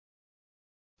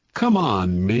Come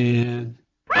on, man.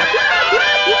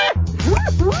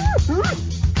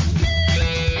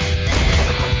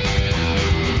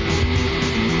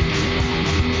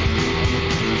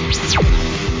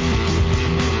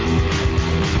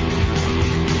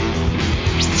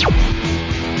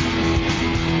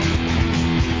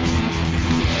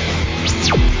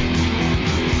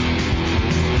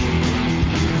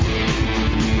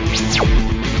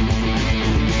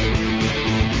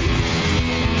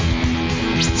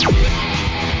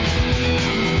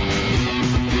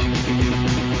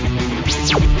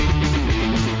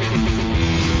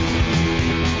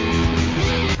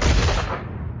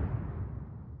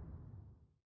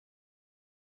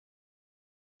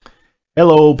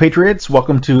 Hello, Patriots.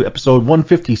 Welcome to episode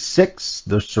 156,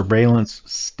 The Surveillance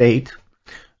State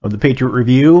of the Patriot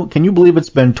Review. Can you believe it's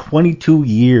been 22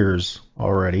 years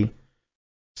already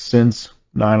since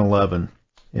 9/11?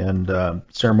 And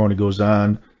ceremony goes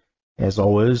on, as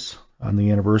always, on the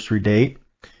anniversary date.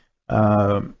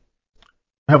 I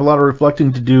have a lot of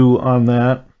reflecting to do on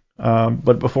that,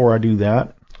 but before I do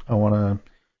that, I want to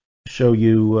show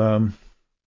you, or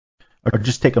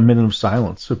just take a minute of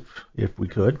silence if we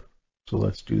could. So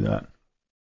let's do that. Of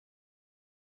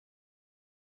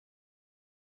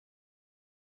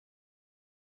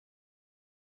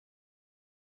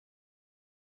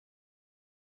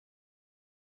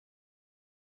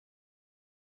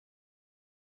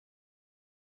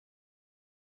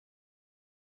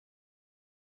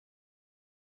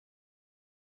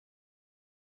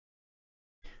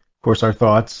course, our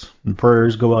thoughts and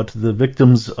prayers go out to the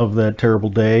victims of that terrible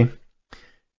day,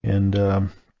 and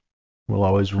we'll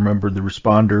always remember the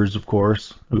responders, of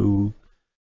course, who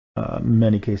in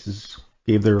many cases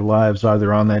gave their lives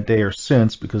either on that day or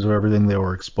since because of everything they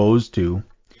were exposed to.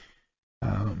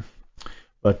 Um,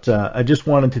 but I just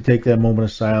wanted to take that moment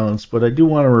of silence, but I do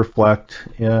want to reflect,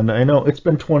 and I know it's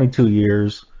been 22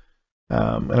 years,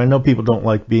 and I know people don't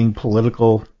like being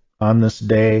political on this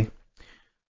day.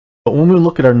 But when we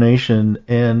look at our nation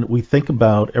and we think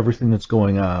about everything that's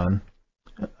going on,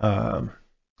 um,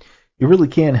 you really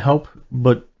can't help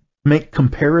but make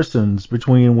comparisons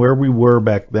between where we were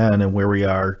back then and where we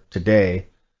are today.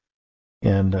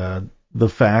 And the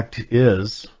fact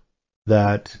is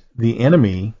that the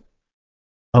enemy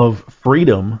of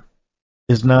freedom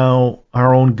is now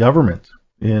our own government.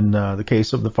 In the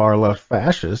case of the far left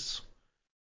fascists,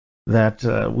 that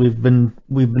we've been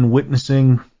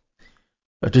witnessing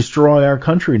destroy our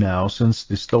country now since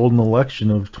the stolen election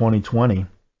of 2020.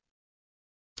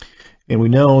 And we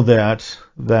know that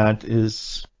that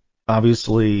is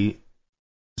obviously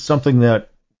something that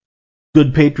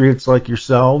good patriots like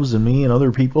yourselves and me and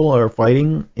other people are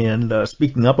fighting and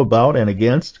speaking up about and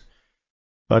against.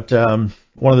 But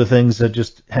one of the things that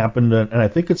just happened, and I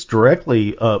think it's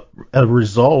directly a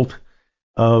result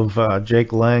of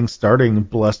Jake Lang starting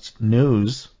Blessed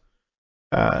News.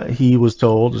 He was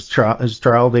told his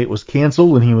trial date was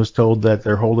canceled, and he was told that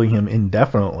they're holding him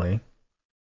indefinitely.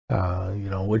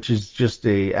 Which is just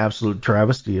a absolute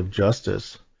travesty of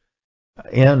justice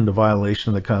and a violation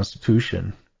of the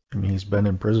Constitution. I mean, he's been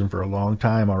in prison for a long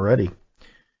time already.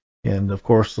 And of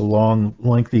course, the long,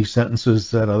 lengthy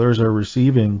sentences that others are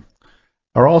receiving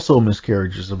are also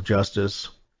miscarriages of justice.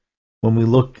 When we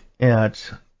look at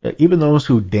even those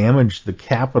who damaged the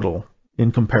Capitol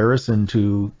in comparison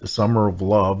to the Summer of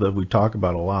Love that we talk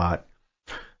about a lot,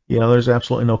 there's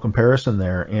absolutely no comparison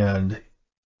there. And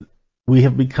we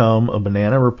have become a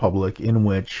banana republic in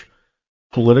which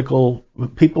political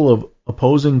people of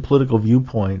opposing political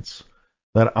viewpoints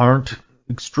that aren't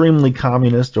extremely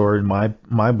communist or, in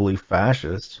my belief,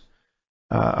 fascist,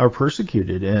 are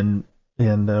persecuted and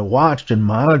watched and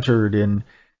monitored. And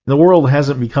the world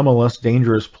hasn't become a less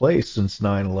dangerous place since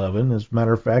 9/11. As a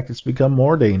matter of fact, it's become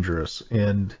more dangerous.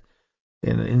 And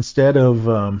instead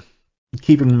of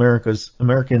keeping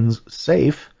Americans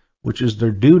safe, which is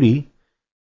their duty,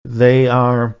 they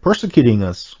are persecuting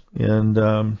us.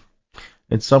 And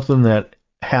it's something that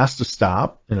has to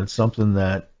stop, and it's something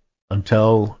that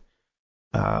until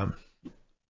um,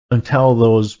 until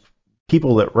those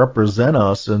people that represent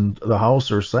us in the House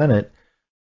or Senate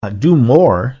do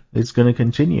more, it's going to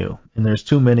continue. And there's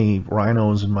too many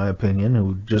rhinos, in my opinion,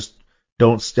 who just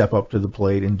don't step up to the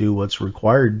plate and do what's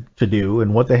required to do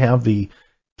and what they have the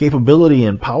capability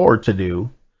and power to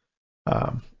do.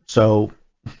 So,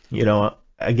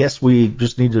 I guess we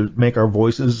just need to make our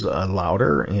voices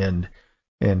louder and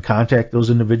contact those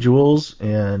individuals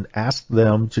and ask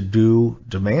them to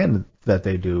demand that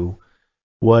they do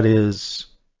what is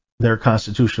their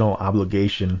constitutional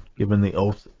obligation given the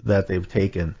oath that they've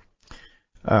taken.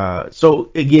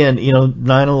 So again,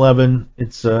 9/11,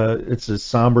 it's a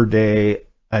somber day.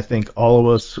 I think all of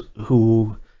us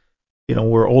who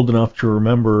were old enough to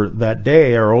remember that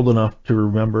day are old enough to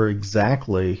remember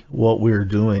exactly what we were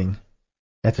doing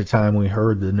at the time we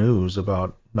heard the news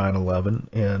about 9/11,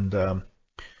 and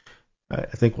I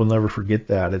think we'll never forget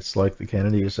that. It's like the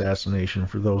Kennedy assassination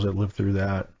for those that lived through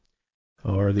that,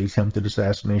 or the attempted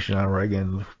assassination on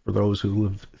Reagan for those who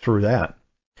lived through that.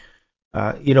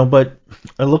 But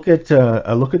I look at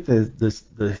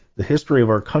the history of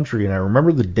our country, and I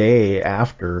remember the day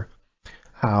after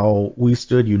how we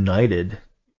stood united,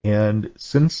 and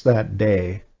since that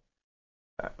day,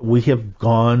 we have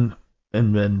gone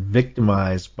and been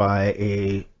victimized by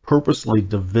a purposely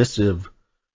divisive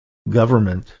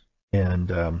government,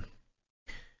 and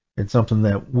it's something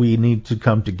that we need to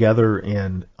come together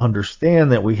and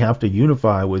understand that we have to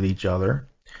unify with each other,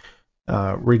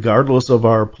 regardless of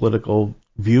our political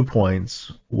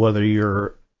viewpoints, whether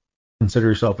you consider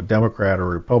yourself a Democrat or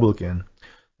a Republican.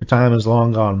 The time has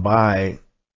long gone by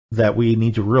that we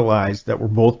need to realize that we're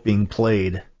both being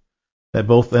played, that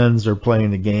both ends are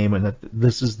playing the game, and that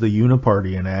this is the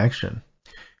uniparty in action.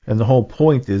 And the whole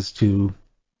point is to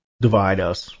divide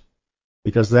us,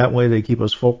 because that way they keep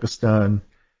us focused on,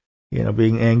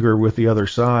 being angry with the other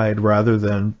side rather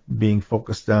than being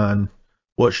focused on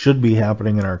what should be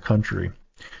happening in our country.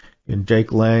 And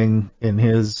Jake Lang, in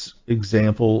his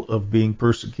example of being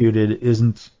persecuted,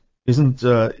 isn't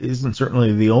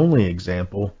certainly the only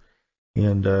example,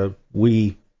 and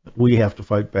we have to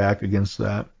fight back against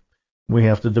that. We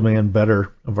have to demand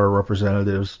better of our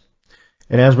representatives.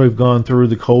 And as we've gone through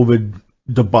the COVID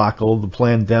debacle, the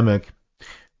pandemic,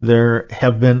 there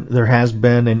has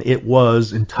been, and it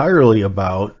was entirely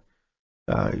about,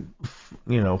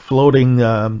 floating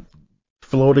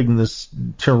this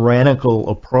tyrannical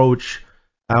approach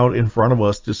out in front of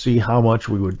us to see how much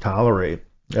we would tolerate.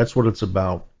 That's what it's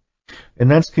about.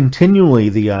 And that's continually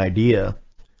the idea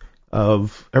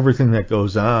of everything that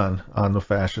goes on the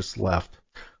fascist left.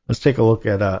 Let's take a look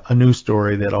at a news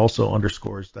story that also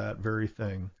underscores that very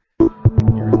thing.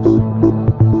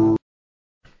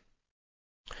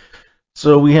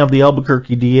 So we have the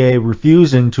Albuquerque DA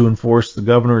refusing to enforce the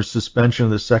governor's suspension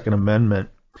of the Second Amendment.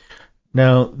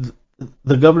 Now,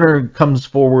 the governor comes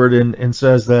forward and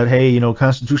says that, hey,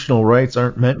 constitutional rights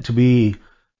aren't meant to be,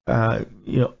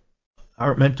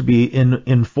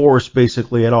 enforced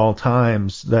basically at all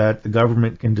times. That the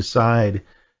government can decide,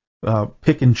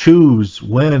 pick and choose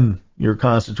when your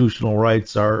constitutional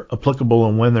rights are applicable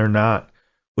and when they're not,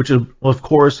 which of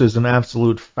course is an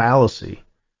absolute fallacy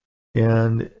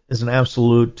and is an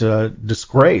absolute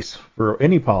disgrace for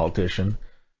any politician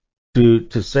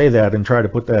to say that and try to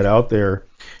put that out there.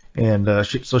 And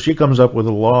so she comes up with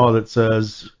a law that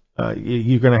says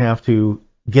you're going to have to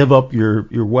give up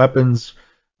your weapons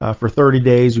for 30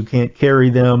 days. You can't carry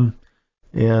them,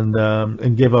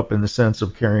 and give up in the sense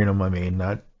of carrying them. I mean,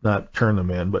 not turn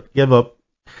them in, but give up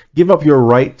your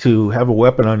right to have a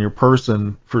weapon on your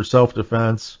person for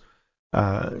self-defense.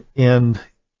 And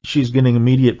she's getting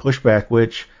immediate pushback,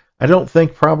 which I don't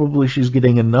think probably she's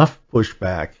getting enough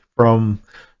pushback from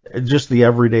just the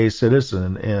everyday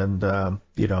citizen. And I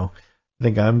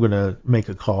think I'm going to make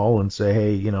a call and say,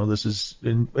 hey, this is,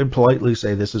 and politely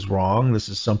say this is wrong. This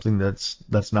is something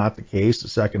that's not the case. The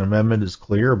Second Amendment is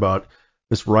clear about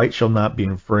this right shall not be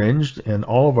infringed, and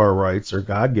all of our rights are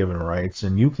God-given rights,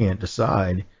 and you can't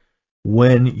decide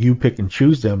when you pick and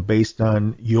choose them based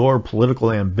on your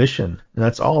political ambition. And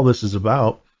that's all this is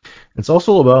about. It's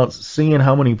also about seeing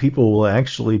how many people will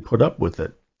actually put up with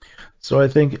it. So I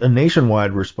think a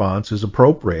nationwide response is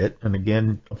appropriate, and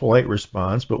again, a polite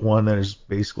response, but one that is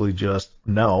basically just,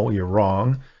 no, you're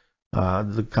wrong.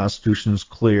 The Constitution is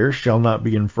clear. Shall not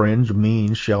be infringed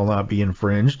means shall not be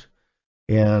infringed.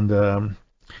 And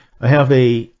I have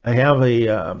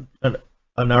an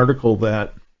article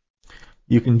that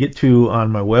you can get to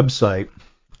on my website,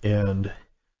 and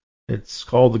it's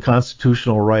called The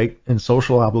Constitutional Right and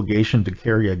Social Obligation to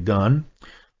Carry a Gun.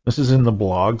 This is in the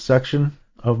blog section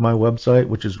of my website,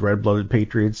 which is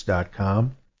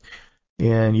redbloodedpatriots.com.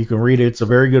 And you can read it. It's a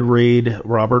very good read.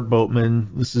 Robert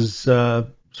Boatman. This is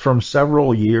from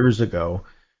several years ago,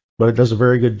 but it does a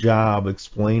very good job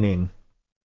explaining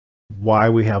why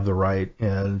we have the right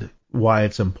and why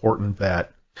it's important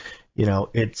that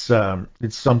it's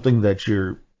something that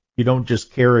you don't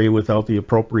just carry without the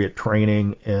appropriate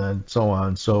training and so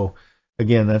on. So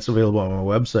again, that's available on my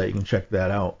website. You can check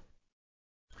that out.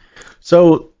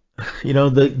 So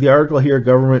the article here,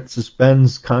 government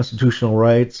suspends constitutional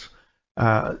rights.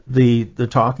 The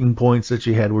talking points that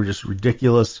she had were just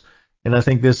ridiculous. And I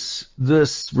think this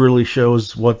really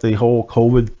shows what the whole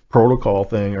COVID protocol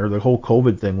thing or the whole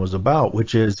COVID thing was about,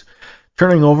 which is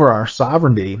turning over our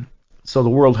sovereignty. So the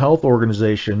World Health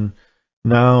Organization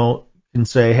now can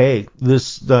say, hey,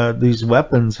 these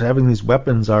weapons, having these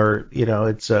weapons are,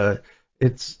 it's a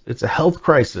health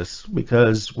crisis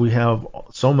because we have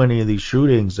so many of these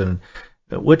shootings, and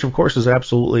which of course is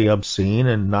absolutely obscene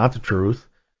and not the truth.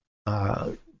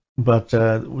 But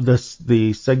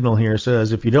the signal here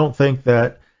says, if you don't think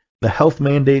that the health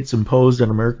mandates imposed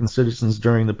on American citizens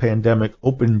during the pandemic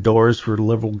opened doors for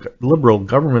liberal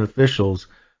government officials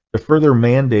to further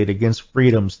mandate against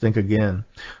freedoms, think again.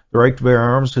 The right to bear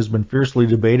arms has been fiercely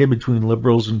debated between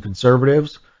liberals and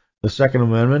conservatives. The Second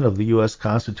Amendment of the U.S.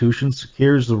 Constitution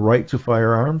secures the right to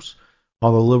firearms,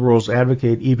 while the liberals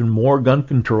advocate even more gun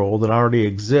control than already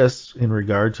exists in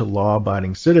regard to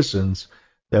law-abiding citizens.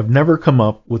 They have never come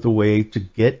up with a way to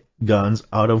get guns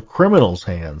out of criminals'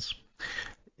 hands.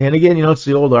 And again, it's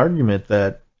the old argument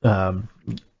that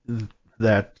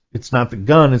that it's not the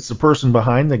gun, it's the person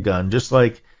behind the gun. Just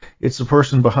like it's the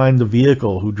person behind the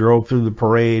vehicle who drove through the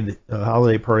parade,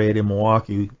 holiday parade in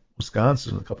Milwaukee,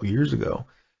 Wisconsin, a couple years ago.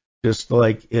 Just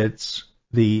like it's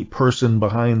the person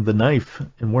behind the knife.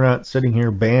 And we're not sitting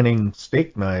here banning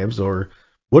steak knives or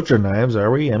butcher knives, are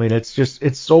we? I mean, it's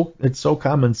so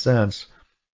common sense.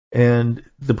 And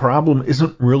the problem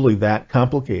isn't really that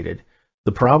complicated.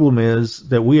 The problem is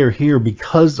that we are here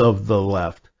because of the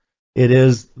left. It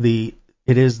is the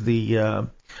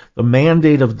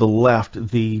mandate of the left,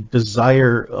 the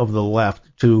desire of the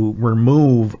left to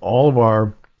remove all of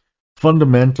our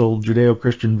fundamental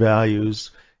Judeo-Christian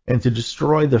values and to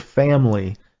destroy the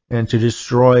family and to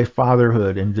destroy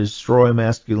fatherhood and destroy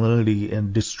masculinity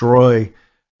and destroy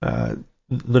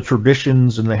the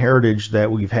traditions and the heritage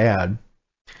that we've had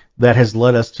that has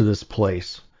led us to this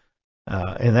place.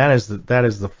 And that is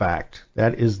the fact.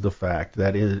 That is the fact.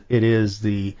 That is it is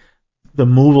the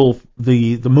move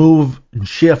and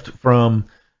shift from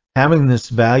having this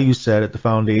value set at the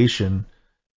foundation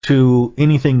to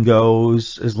anything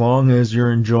goes as long as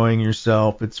you're enjoying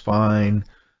yourself. It's fine.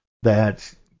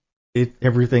 That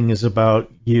everything is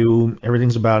about you.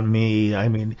 Everything's about me. I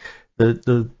mean,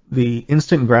 the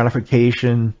instant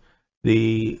gratification,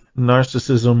 the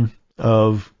narcissism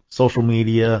of social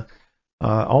media.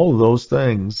 All of those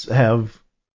things have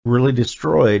really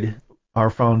destroyed our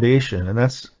foundation, and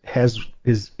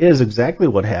is exactly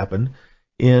what happened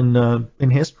in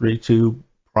history to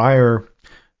prior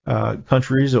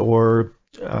countries or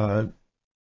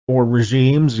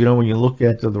regimes. When you look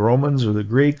at the Romans or the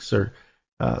Greeks, or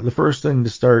the first thing to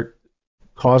start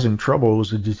causing trouble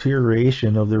was a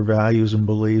deterioration of their values and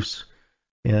beliefs,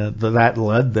 and that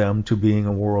led them to being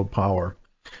a world power.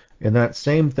 And that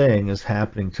same thing is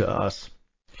happening to us.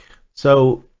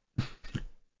 So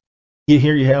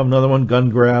here you have another one, gun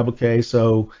grab. Okay,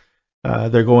 so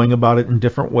they're going about it in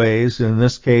different ways. In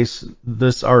this case,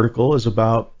 this article is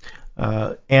about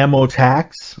ammo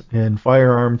tax and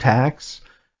firearm tax.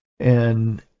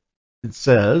 And it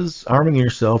says, arming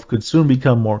yourself could soon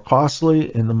become more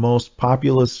costly in the most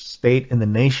populous state in the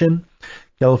nation.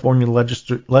 California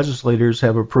legislators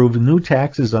have approved new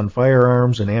taxes on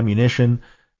firearms and ammunition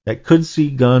that could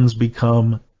see guns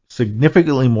become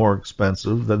significantly more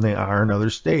expensive than they are in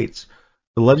other states.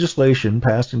 The legislation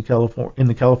passed in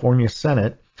the California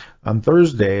Senate on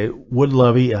Thursday would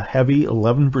levy a heavy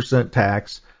 11%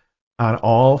 tax on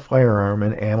all firearm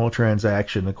and ammo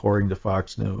transaction, according to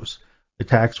Fox News. The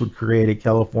tax would create a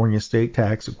California state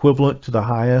tax equivalent to the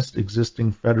highest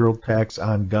existing federal tax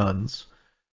on guns.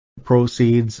 The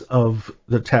proceeds of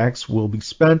the tax will be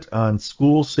spent on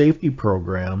school safety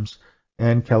programs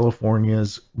and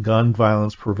California's gun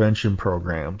violence prevention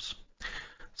programs.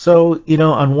 So,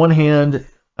 on one hand,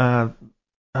 the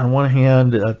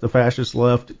fascist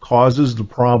left causes the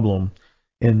problem,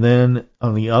 and then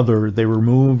on the other, they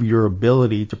remove your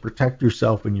ability to protect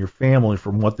yourself and your family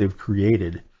from what they've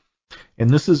created. And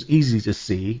this is easy to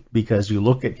see because you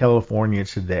look at California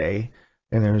today,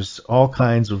 and there's all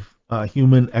kinds of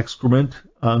human excrement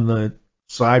on the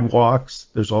sidewalks.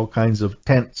 There's all kinds of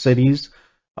tent cities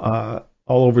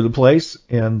all over the place,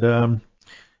 and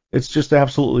it's just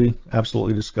absolutely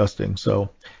disgusting.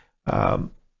 So I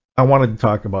wanted to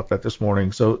talk about that this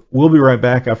morning. So we'll be right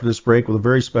back after this break with a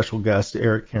very special guest,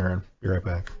 Eric Caron. Be right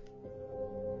back.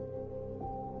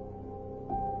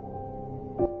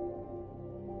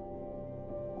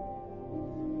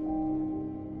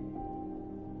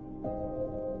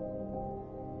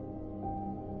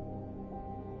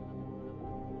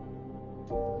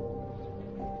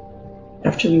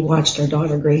 After we watched our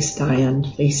daughter Grace die on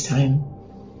FaceTime,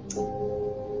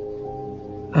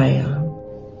 I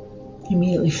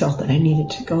immediately felt that I needed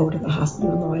to go to the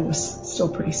hospital, though I was still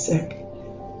pretty sick.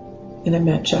 And I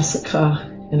met Jessica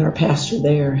and our pastor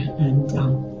there. And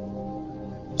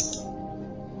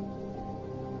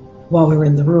while we were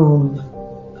in the room,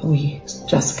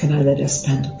 Jessica and I, let us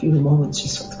spend a few moments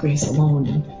just with Grace alone,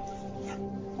 and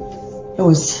it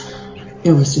was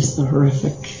just a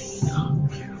horrific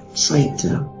sight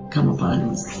to come upon. It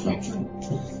was the fact that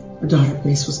our daughter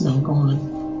Grace was now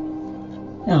gone.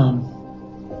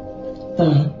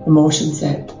 The emotions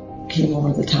that came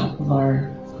over the top of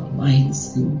our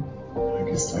minds and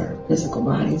just our physical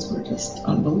bodies were just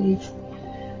unbelief.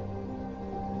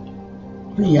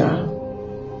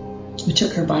 We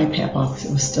took her BiPAP off because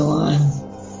it was still on.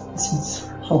 Since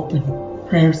hope and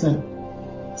prayers that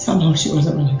somehow she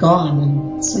wasn't really gone.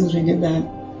 And as soon as we did that,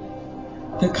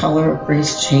 the color of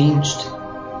Grace changed.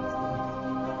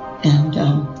 And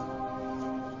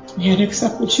we had to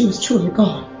accept that she was truly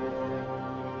gone.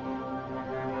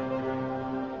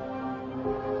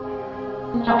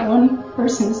 Not one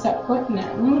person stepped foot in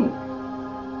that room.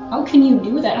 How can you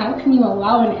do that? How can you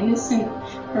allow an innocent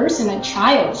person, a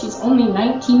child, she's only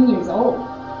 19 years old,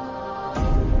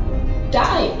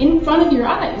 die in front of your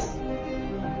eyes?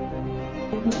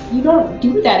 You don't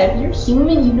do that. If you're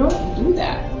human, you don't do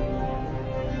that.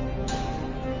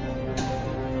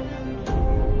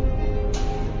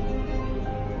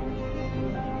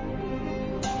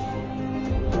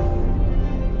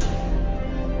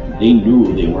 They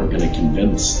knew they weren't going to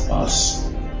convince us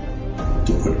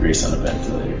to put Grace on a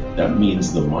ventilator. That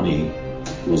means the money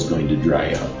was going to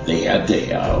dry up. They had to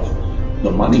have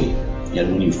the money.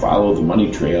 And when you follow the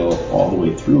money trail all the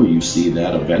way through, you see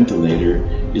that a ventilator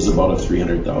is about a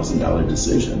 $300,000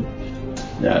 decision.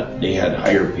 That they had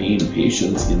higher paying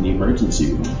patients in the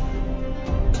emergency room.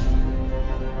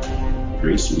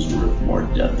 Grace was worth more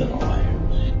dead than alive.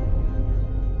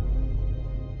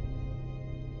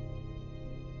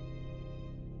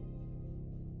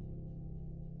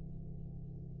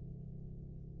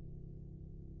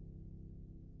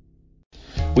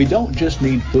 We don't just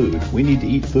need food, we need to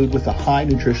eat food with a high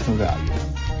nutritional value.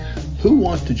 Who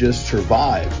wants to just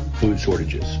survive food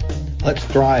shortages? Let's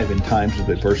thrive in times of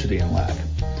adversity and lack.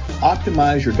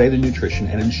 Optimize your daily nutrition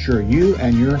and ensure you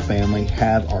and your family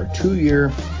have our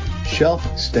 2-year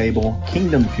shelf-stable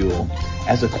Kingdom Fuel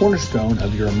as a cornerstone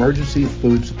of your emergency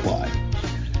food supply.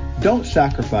 Don't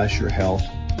sacrifice your health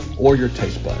or your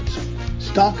taste buds.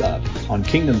 Stock up on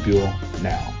Kingdom Fuel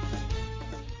now.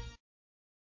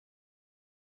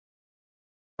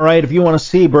 All right, if you want to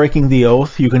see Breaking the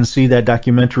Oath, you can see that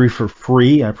documentary for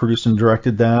free. I produced and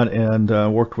directed that, and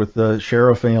worked with the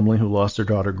Sheriff family who lost their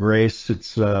daughter Grace. It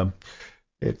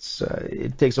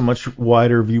takes a much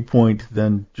wider viewpoint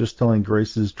than just telling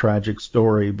Grace's tragic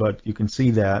story, but you can see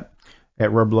that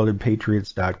at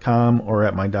redbloodedpatriots.com or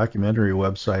at my documentary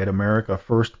website,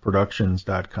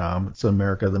 americafirstproductions.com. It's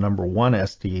America, the number 1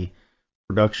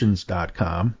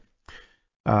 Productions.com.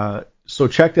 So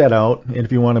check that out, and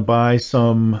if you want to buy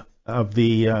some of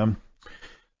the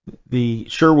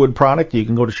Sherwood product, you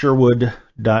can go to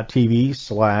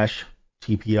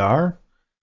sherwood.tv/TPR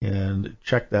and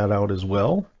check that out as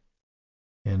well.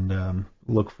 And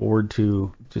look forward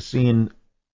to seeing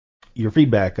your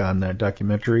feedback on that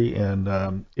documentary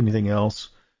and anything else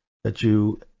that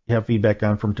you have feedback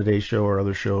on from today's show or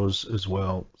other shows as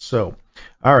well. So,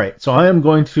 all right. So I am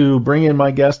going to bring in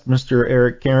my guest, Mr.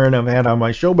 Eric Caron. I've had on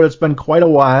my show, but it's been quite a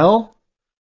while.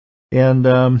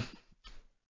 And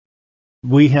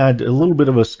we had a little bit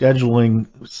of a scheduling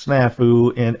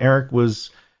snafu, and Eric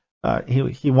was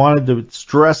he wanted to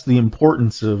stress the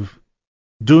importance of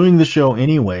doing the show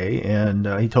anyway, and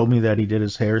he told me that he did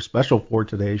his hair special for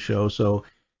today's show. So,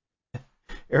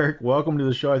 Eric, welcome to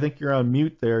the show. I think you're on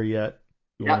mute there yet.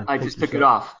 Yeah, I just took it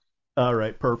off. All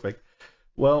right, perfect.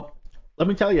 Well, let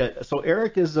me tell you. So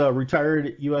Eric is a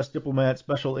retired U.S. diplomat,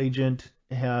 special agent,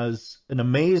 has an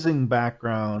amazing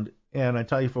background, and I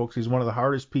tell you, folks, he's one of the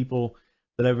hardest people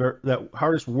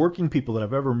hardest working people that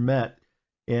I've ever met.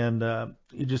 And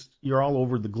you're all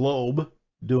over the globe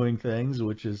doing things,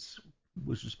 which is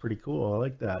pretty cool. I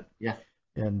like that. Yeah.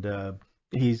 And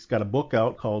he's got a book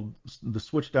out called The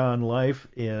Switched On Life,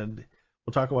 and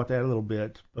we'll talk about that a little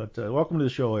bit. But welcome to the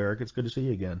show, Eric. It's good to see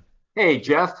you again. Hey,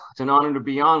 Jeff. It's an honor to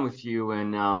be on with you,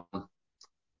 and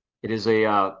it is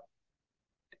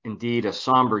indeed a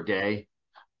somber day,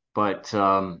 but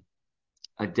a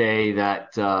day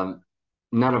that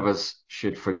none of us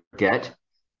should forget.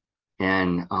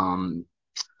 And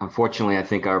unfortunately, I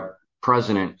think our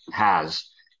president has.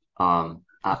 I'm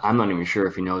not even sure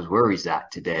if he knows where he's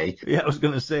at today. Yeah, I was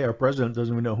going to say our president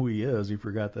doesn't even know who he is. He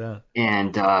forgot that.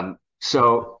 And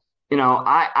so,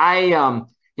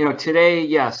 today,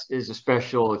 yes, is a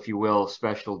special, if you will,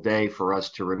 special day for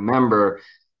us to remember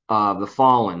the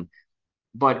fallen.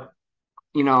 But,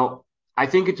 I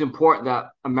think it's important that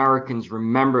Americans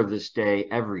remember this day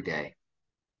every day,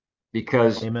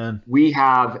 because Amen. we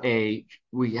have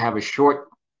short-term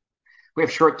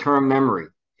memory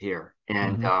here,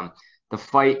 and the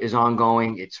fight is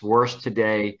ongoing. It's worse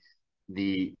today.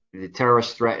 The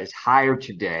terrorist threat is higher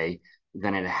today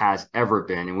than it has ever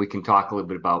been, and we can talk a little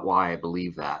bit about why I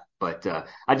believe that. But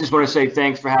I just want to say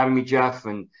thanks for having me, Jeff,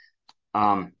 and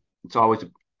it's always a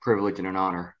privilege and an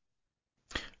honor.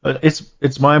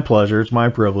 It's my pleasure. It's my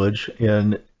privilege.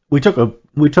 And we took a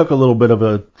little bit of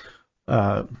uh,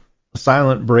 a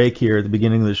silent break here at the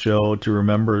beginning of the show to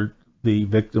remember the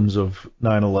victims of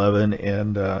 9/11,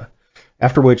 and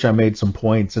after which I made some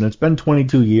points. And it's been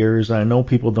 22 years. I know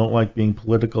people don't like being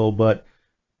political, but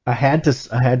I had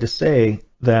to say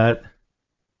that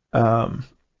um,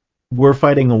 we're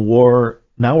fighting a war.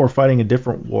 Now we're fighting a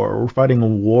different war. We're fighting a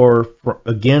war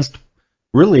against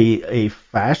really a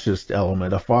fascist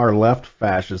element, a far left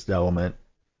fascist element.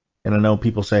 And I know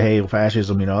people say, "Hey,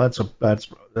 fascism, that's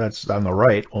on the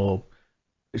right." Well,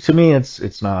 to me,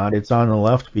 it's not. It's on the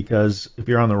left, because if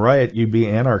you're on the right, you'd be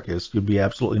anarchist. You'd be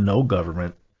absolutely no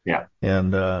government. Yeah.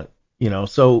 And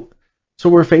so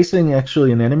we're facing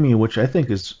actually an enemy which I think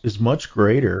is much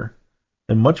greater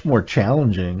and much more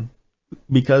challenging,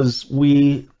 because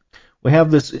we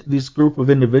have this group of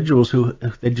individuals who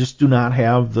they just do not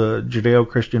have the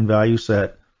Judeo-Christian value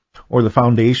set or the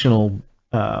foundational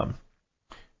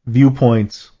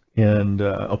viewpoints and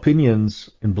opinions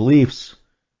and beliefs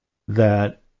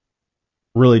that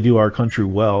really do our country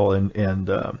well, and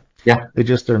Yeah. they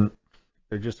just are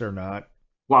not.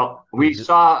 Well, They we just,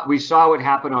 saw we saw what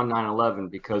happened on 9/11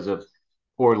 because of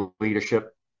poor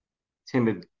leadership,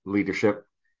 timid leadership,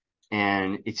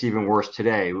 and it's even worse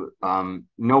today.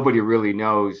 Nobody really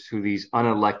knows who these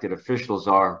unelected officials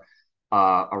are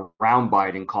around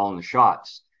Biden calling the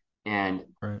shots, and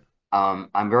right.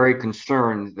 I'm very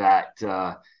concerned that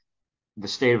the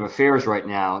state of affairs right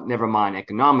now, never mind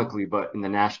economically, but in the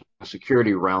national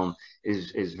security realm,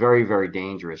 is very, very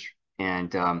dangerous.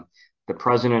 And the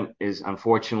president is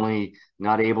unfortunately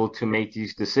not able to make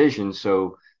these decisions.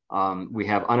 So we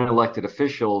have unelected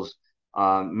officials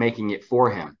making it for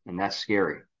him, and that's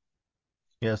scary.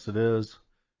 Yes, it is.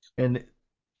 And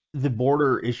the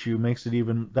border issue makes it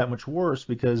even that much worse,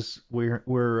 because we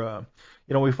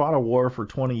fought a war for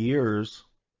 20 years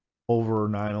over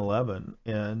 9/11,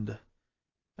 and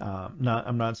not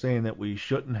I'm not saying that we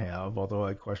shouldn't have, although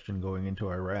I question going into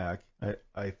Iraq.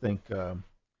 I think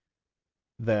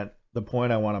that the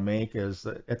point I want to make is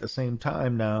that at the same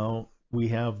time now we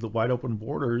have the wide open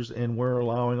borders, and we're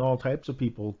allowing all types of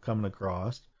people coming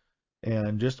across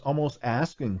and just almost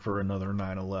asking for another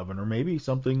 9/11, or maybe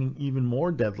something even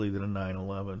more deadly than a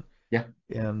 9/11. Yeah.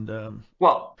 And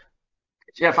Well,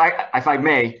 Jeff, if I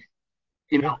may, you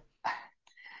yeah, know,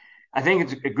 I think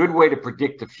it's a good way to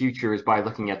predict the future is by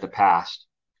looking at the past.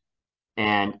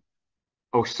 And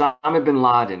Osama bin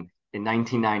Laden in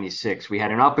 1996, we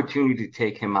had an opportunity to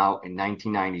take him out in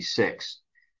 1996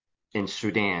 in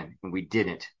Sudan, and we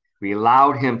didn't. We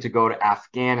allowed him to go to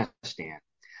Afghanistan,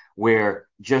 where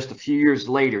just a few years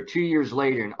later, 2 years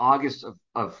later, in August of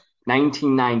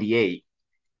 1998,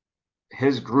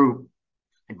 his group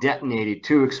detonated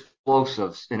two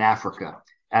explosives in Africa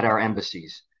at our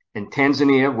embassies. In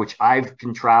Tanzania, which I've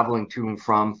been traveling to and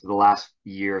from for the last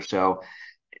year or so,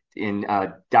 in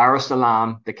Dar es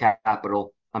Salaam, the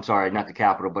capital. I'm sorry, not the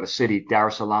capital, but a city, Dar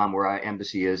es Salaam, where our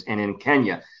embassy is, and in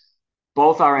Kenya.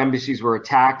 Both our embassies were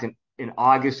attacked in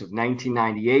August of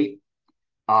 1998.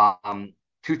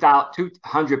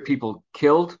 200 people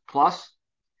killed plus.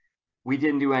 We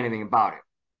didn't do anything about it.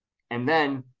 And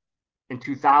then in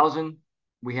 2000,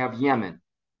 we have Yemen.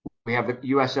 We have the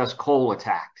USS Cole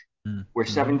attacked, where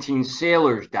mm-hmm. 17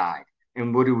 sailors died.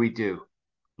 And what do?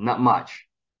 Not much.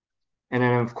 And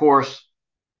then, of course,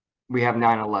 we have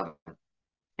 9/11.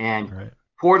 And Right.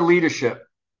 poor leadership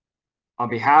on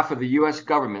behalf of the U.S.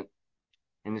 government,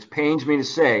 and this pains me to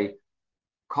say,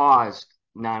 caused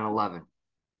 9/11.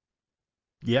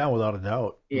 Yeah, without a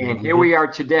doubt. And We here did. we are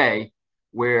today,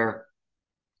 where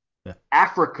Yeah.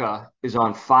 Africa is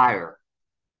on fire.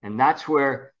 And that's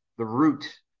where the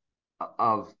root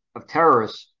of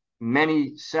terrorists,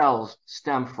 many cells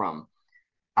stem from,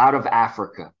 out of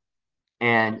Africa.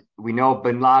 And we know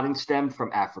bin Laden stemmed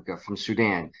from Africa, from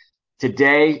Sudan.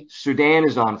 Today, Sudan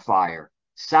is on fire.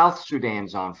 South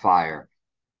Sudan's on fire.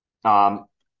 Um,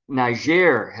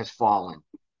 Niger has fallen.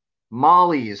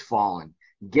 Mali has fallen.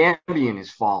 Gambian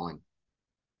has fallen.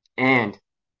 And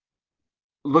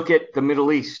look at the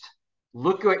Middle East.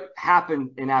 Look what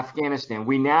happened in Afghanistan.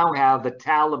 We now have the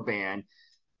Taliban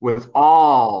with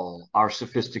all our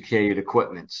sophisticated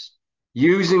equipments,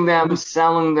 using them,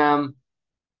 selling them.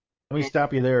 Let me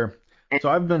stop you there. So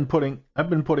I've been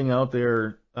putting out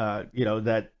there,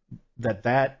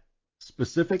 that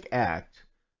specific act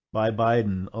by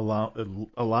Biden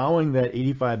allowing that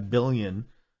 $85 billion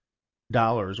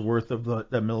worth of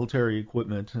the military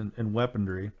equipment and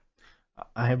weaponry.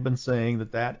 I have been saying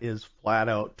that is flat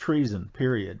out treason.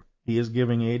 Period. He is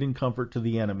giving aid and comfort to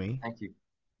the enemy. Thank you.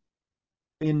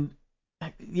 And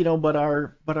but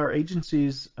our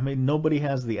agencies. I mean, nobody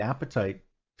has the appetite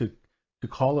to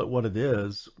call it what it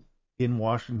is in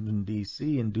Washington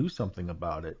D.C. and do something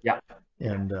about it. Yeah.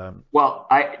 And well,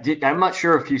 I'm not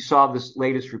sure if you saw this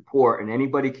latest report, and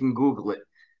anybody can Google it.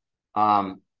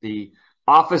 The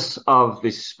Office of the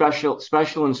Special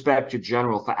Inspector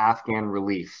General for Afghan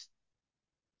Relief.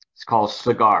 It's called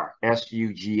SUGAR,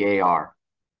 SUGAR.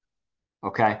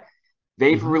 Okay,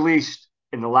 they've released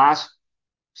in the last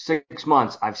 6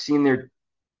 months. I've seen a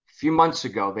few months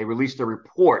ago they released a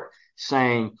report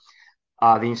saying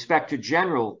the Inspector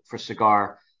General for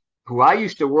SUGAR, who I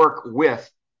used to work with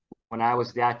when I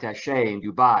was the attaché in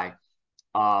Dubai,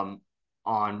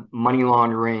 on money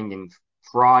laundering and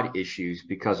fraud issues,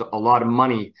 because a lot of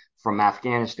money from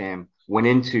Afghanistan went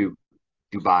into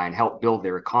Dubai and helped build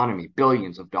their economy,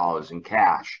 billions of dollars in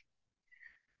cash.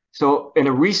 So in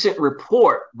a recent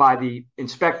report by the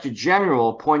Inspector General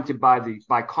appointed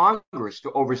by Congress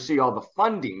to oversee all the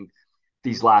funding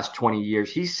these last 20 years,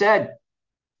 he said,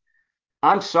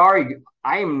 I'm sorry,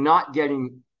 I am not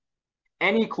getting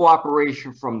any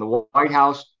cooperation from the White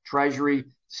House, Treasury,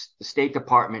 the State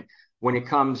Department when it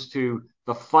comes to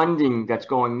the funding that's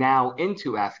going now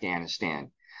into Afghanistan.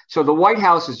 So the White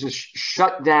House has just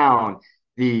shut down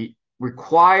the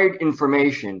required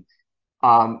information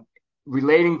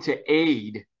relating to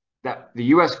aid that the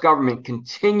U.S. government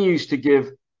continues to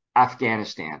give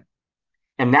Afghanistan.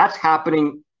 And that's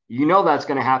happening. That's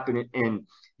going to happen in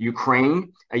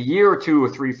Ukraine. A year or 2 or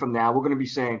 3 from now, we're going to be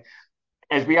saying,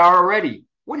 as we are already,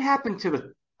 what happened to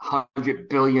the $100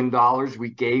 billion we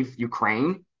gave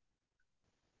Ukraine?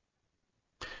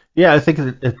 Yeah, I think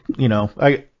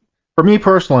for me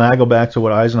personally, I go back to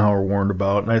what Eisenhower warned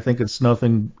about, and I think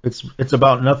it's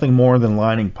about nothing more than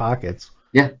lining pockets.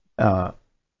 Yeah.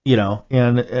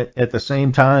 And at the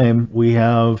same time, we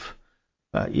have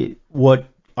what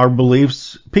our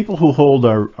beliefs, people who hold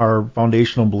our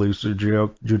foundational beliefs, the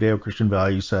Judeo-Christian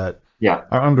value set,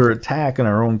 are under attack in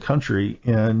our own country.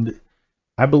 And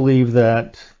I believe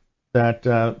that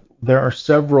there are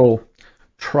several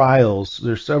trials,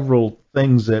 there's several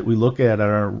things that we look at in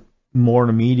our more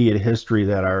immediate history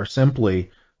that are simply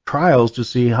trials to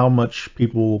see how much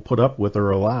people will put up with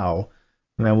or allow.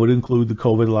 And I would include the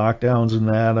COVID lockdowns in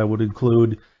that. I would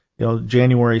include,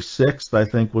 January 6th, I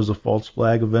think, was a false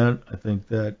flag event. I think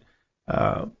that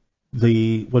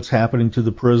what's happening to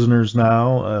the prisoners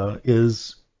now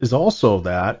is also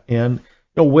that. And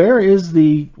where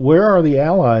are the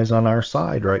allies on our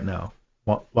side right now?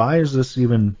 Why is this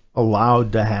even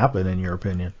allowed to happen, in your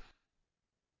opinion?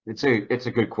 It's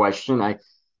a good question. I'll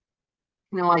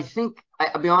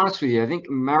be honest with you. I think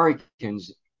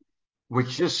Americans were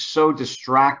just so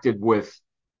distracted with,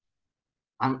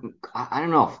 I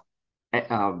don't know,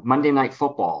 Monday Night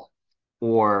Football,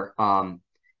 or how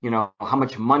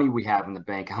much money we have in the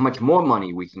bank, how much more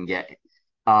money we can get.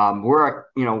 We're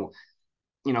the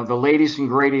latest and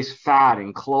greatest fad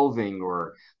in clothing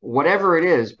or whatever it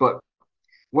is, but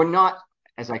we're not,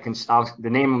 the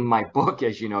name of my book,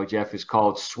 as you know, Jeff, is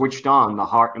called Switched On, The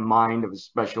Heart and Mind of a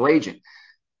Special Agent.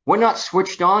 We're not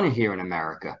switched on here in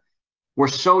America. We're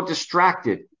so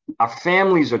distracted. Our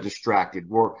families are distracted.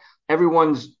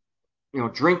 Everyone's,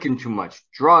 drinking too much,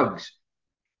 drugs,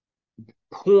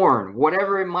 porn,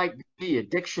 whatever it might be,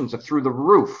 addictions are through the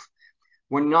roof.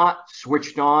 We're not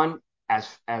switched on as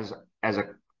a,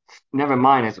 never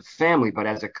mind as a family, but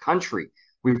as a country.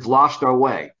 We've lost our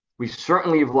way. We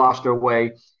certainly have lost our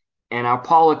way. And our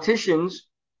politicians,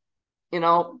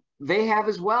 they have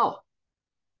as well.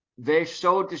 They're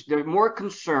more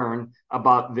concerned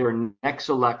about their next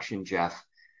election, Jeff,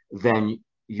 than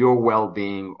your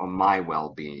well-being or my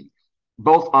well-being,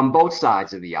 on both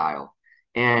sides of the aisle.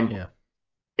 And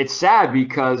It's sad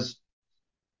because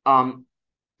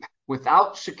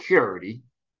without security,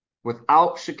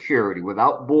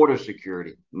 without border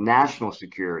security, national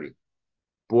security,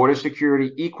 border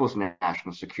security equals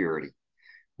national security,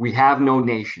 we have no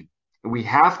nation. And we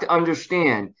have to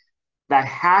understand that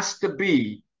has to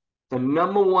be the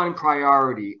number one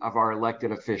priority of our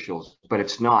elected officials, but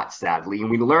it's not, sadly.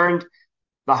 And we learned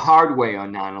the hard way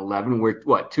on 9/11,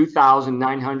 where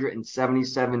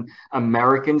 2,977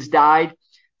 Americans died,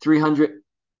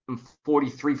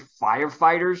 143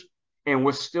 firefighters, and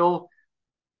we're still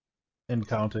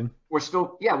counting. We're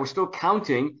still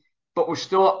counting, but we're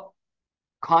still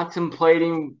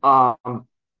contemplating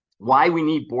why we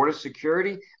need border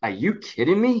security. Are you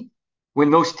kidding me? When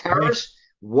those terrorists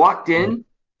walked in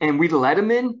and we let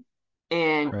them in,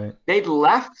 and they'd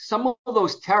left, some of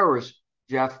those terrorists,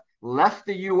 Jeff, left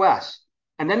the U.S.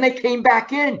 and then they came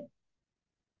back in.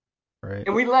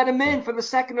 And we let them in for the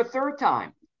second or third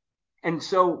time. And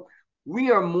so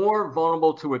we are more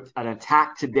vulnerable to an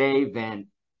attack today than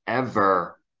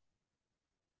ever.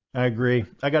 I agree.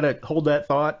 I got to hold that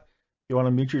thought. You want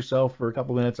to mute yourself for a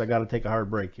couple minutes? I got to take a hard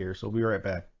break here, so we'll be right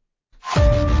back.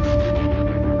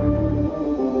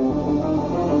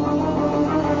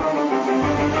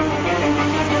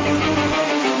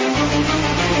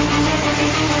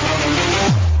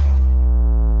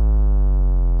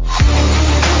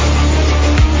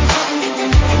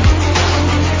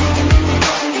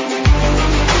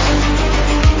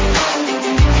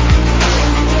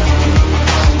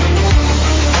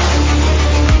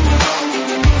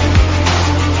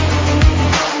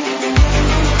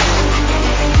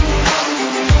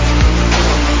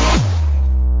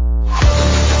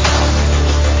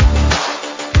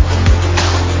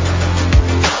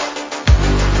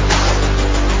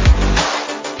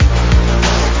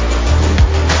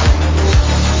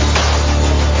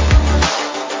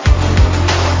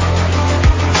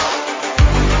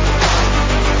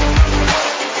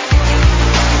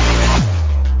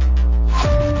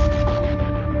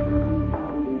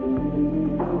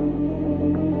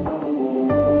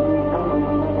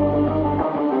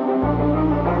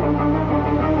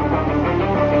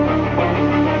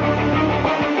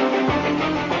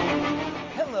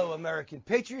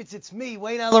 Patriots, it's me,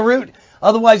 Wayne Allyn Root,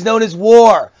 otherwise known as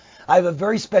War. I have a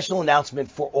very special announcement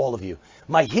for all of you.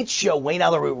 My hit show, Wayne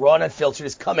Allyn Root, Raw and Unfiltered,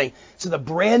 is coming to the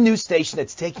brand new station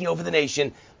that's taking over the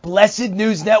nation, Blessed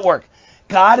News Network.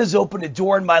 God has opened a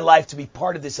door in my life to be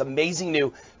part of this amazing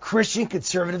new Christian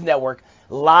conservative network,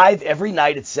 live every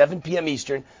night at 7 p.m.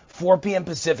 Eastern, 4 p.m.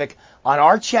 Pacific, on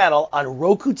our channel on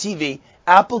Roku TV,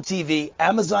 Apple TV,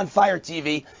 Amazon Fire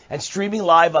TV, and streaming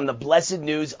live on the Blessed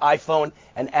News iPhone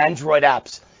and Android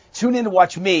apps. Tune in to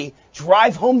watch me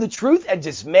drive home the truth and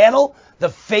dismantle the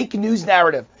fake news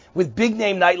narrative with big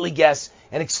name nightly guests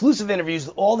and exclusive interviews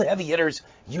with all the heavy hitters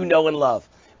you know and love.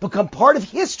 Become part of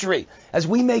history as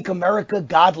we make America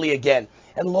godly again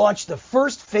and launch the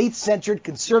first faith-centered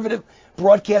conservative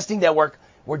broadcasting network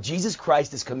where Jesus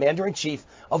Christ is commander-in-chief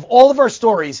of all of our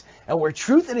stories and where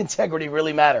truth and integrity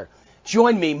really matter.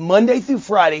 Join me Monday through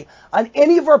Friday on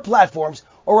any of our platforms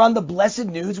or on the Blessed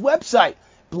News website,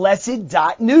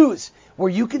 blessed.news, where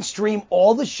you can stream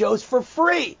all the shows for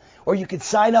free, or you can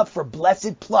sign up for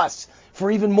Blessed Plus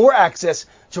for even more access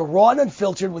to Raw and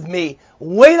Unfiltered with me,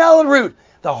 Wayne Allyn Root,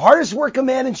 the hardest working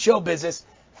man in show business.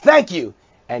 Thank you,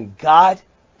 and God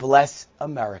bless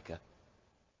America.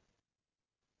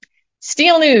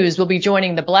 Steel News will be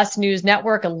joining the Blessed News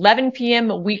Network 11 p.m.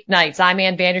 weeknights. I'm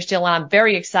Ann Vandersteel, and I'm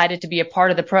very excited to be a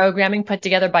part of the programming put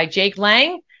together by Jake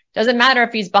Lang. Doesn't matter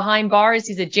if he's behind bars,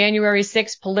 he's a January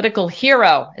 6th political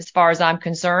hero as far as I'm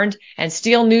concerned. And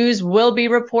Steel News will be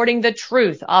reporting the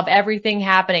truth of everything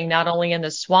happening, not only in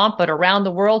the swamp, but around the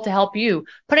world to help you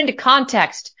put into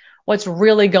context what's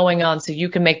really going on so you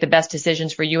can make the best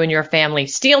decisions for you and your family.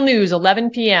 Steel News,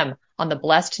 11 p.m. on the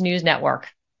Blessed News Network.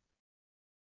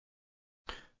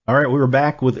 All right, we're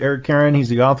back with Eric Caron. He's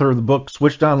the author of the book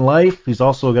Switched on Life. He's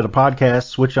also got a podcast,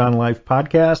 Switch on Life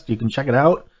Podcast. You can check it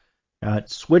out at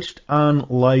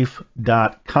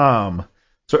switchedonlife.com.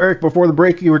 So, Eric, before the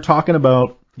break, you were talking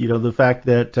about, the fact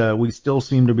that we still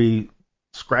seem to be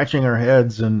scratching our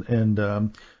heads and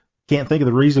can't think of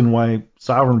the reason why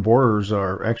sovereign borders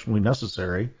are actually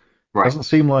necessary. Right. Doesn't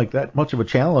seem like that much of a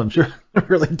challenge,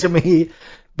 really, to me.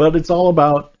 But it's all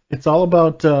about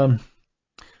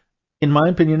in my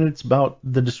opinion, it's about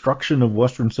the destruction of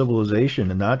Western civilization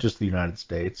and not just the United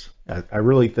States. I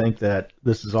really think that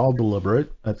this is all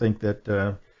deliberate. I think that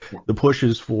the push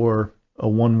is for a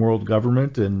one world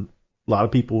government, and a lot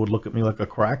of people would look at me like a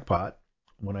crackpot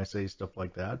when I say stuff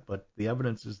like that, but the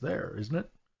evidence is there, isn't it?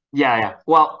 Yeah.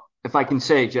 Well, if I can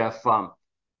say, Jeff,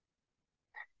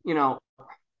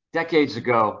 decades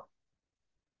ago,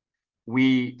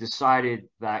 we decided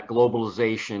that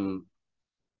globalization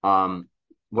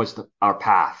was our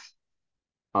path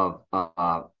of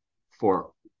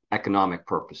for economic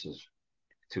purposes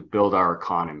to build our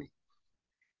economy.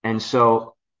 And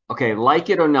so, okay, like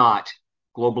it or not,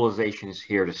 globalization is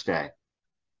here to stay.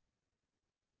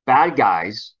 Bad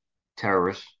guys,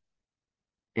 terrorists,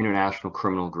 international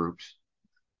criminal groups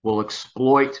will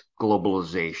exploit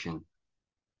globalization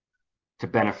to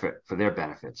benefit for their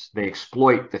benefits. They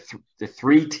exploit the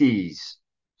three T's: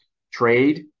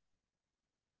 trade,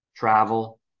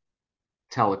 travel,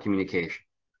 telecommunication.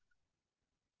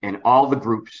 And all the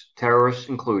groups, terrorists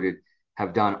included,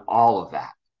 have done all of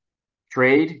that.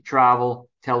 Trade, travel,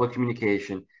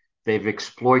 telecommunication, they've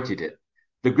exploited it.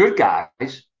 The good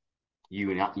guys,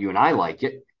 you and I like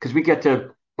it because we get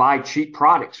to buy cheap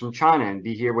products from China and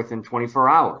be here within 24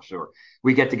 hours. Or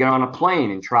we get to get on a plane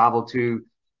and travel to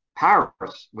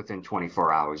Paris within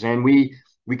 24 hours. And we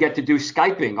get to do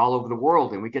Skyping all over the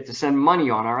world, and we get to send money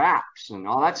on our apps and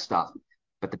all that stuff.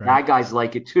 But the bad guys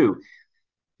like it too.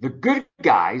 The good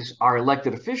guys, our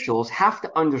elected officials, have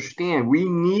to understand we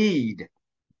need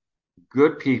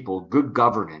good people, good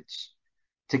governance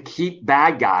to keep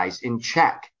bad guys in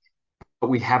check. But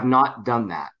we have not done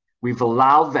that. We've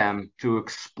allowed them to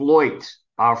exploit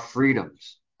our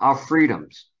freedoms, and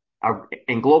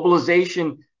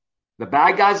globalization. The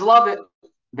bad guys love it.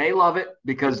 They love it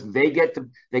because they get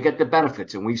the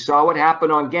benefits. And we saw what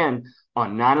happened on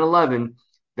 9/11,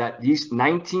 that these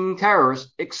 19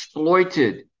 terrorists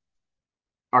exploited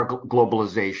our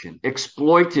globalization,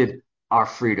 exploited our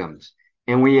freedoms.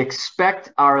 And we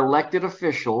expect our elected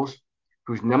officials,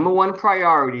 whose number one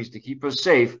priority is to keep us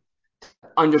safe, to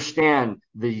understand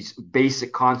these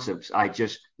basic concepts I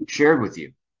just shared with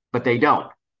you, but they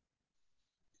don't.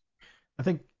 I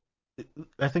think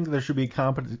there should be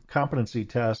a competency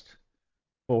test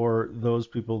for those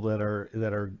people that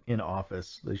are in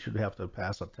office. They should have to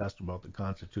pass a test about the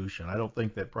Constitution. I don't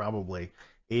think that probably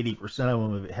 80% of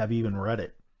them have even read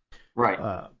it. Right.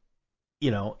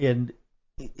 And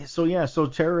so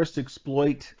terrorists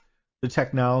exploit the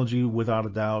technology without a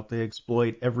doubt. They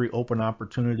exploit every open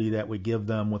opportunity that we give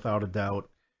them without a doubt.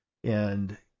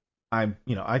 And I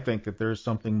think that there's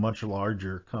something much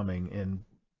larger coming, and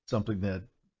something that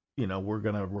we're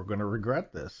gonna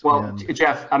regret this. Well,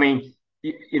 Jeff, I mean,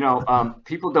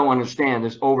 people don't understand.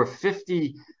 There's over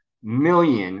 50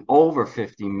 million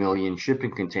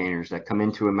shipping containers that come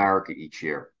into America each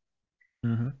year.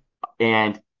 Mm-hmm.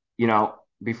 And,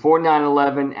 before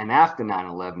 9/11 and after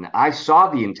 9/11, I saw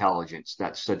the intelligence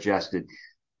that suggested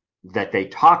that they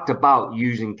talked about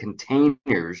using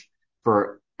containers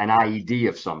for an IED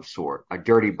of some sort, a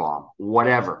dirty bomb,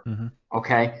 whatever. Mm-hmm.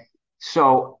 Okay.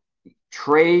 So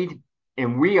trade,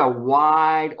 and we are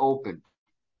wide open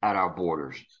at our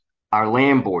borders, our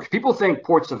land borders. People think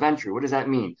ports of entry. What does that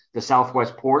mean? The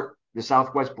Southwest port, the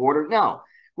Southwest border? No,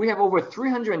 we have over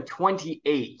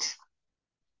 328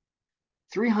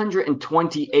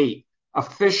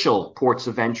 official ports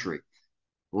of entry,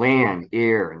 land,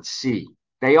 air, and sea.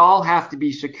 They all have to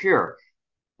be secure.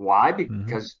 Why?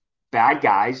 Because bad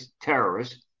guys,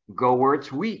 terrorists, go where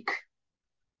it's weak.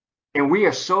 And we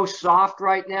are so soft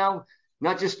right now,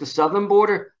 not just the southern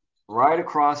border, right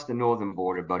across the northern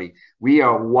border, buddy. We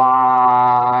are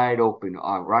wide open,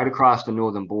 right across the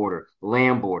northern border,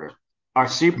 land border, our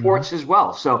seaports as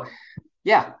well. So,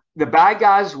 yeah, the bad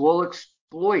guys will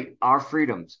exploit our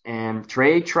freedoms and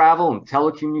trade, travel, and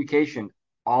telecommunication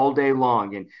all day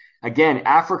long. And again,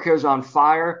 Africa is on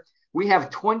fire. We have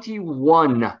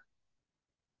 21,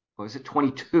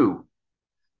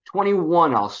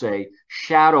 21, I'll say,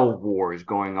 shadow wars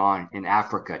going on in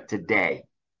Africa today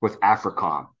with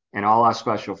AFRICOM and all our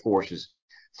special forces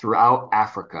throughout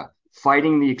Africa,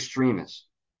 fighting the extremists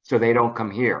so they don't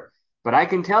come here. But I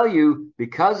can tell you,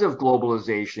 because of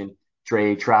globalization,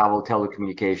 trade, travel,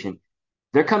 telecommunication,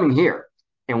 they're coming here.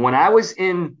 And when I was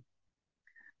in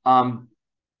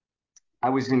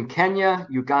Kenya,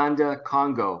 Uganda,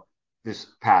 Congo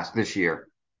this year.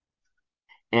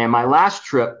 And my last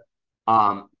trip,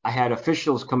 I had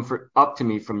officials come up to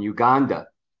me from Uganda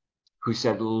who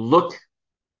said, look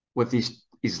what these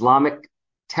Islamic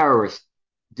terrorists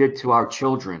did to our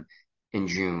children in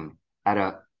June at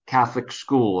a Catholic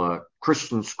school, a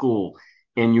Christian school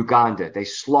in Uganda. They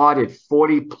slaughtered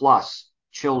 40 plus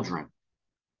children.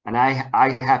 And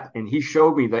and he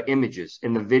showed me the images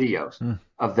in the videos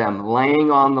of them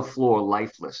laying on the floor,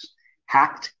 lifeless,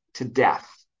 hacked to death.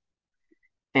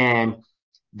 And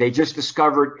they just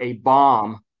discovered a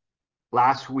bomb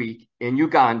last week in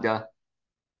Uganda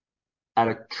at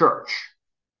a church.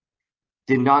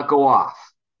 Did not go off.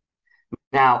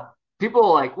 Now, people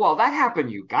are like, well, that happened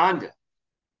in Uganda.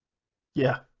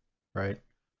 Yeah, right.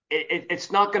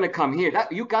 It's not going to come here.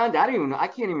 Uganda, I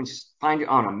can't even find it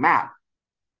on a map.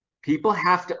 People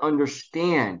have to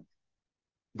understand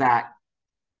that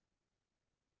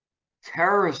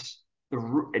terrorists, in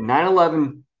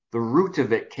 9/11, the root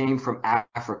of it came from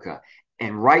Africa.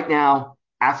 And right now,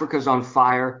 Africa's on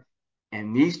fire.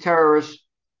 And these terrorists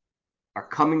are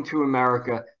coming to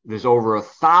America. There's over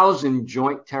 1,000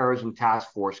 Joint Terrorism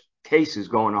Task Force cases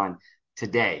going on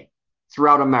today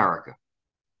throughout America.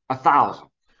 1,000.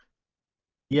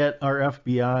 Yet our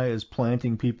FBI is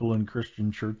planting people in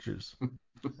Christian churches,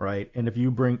 right? And if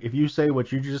you say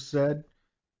what you just said,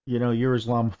 you're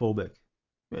Islamophobic.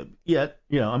 Yet,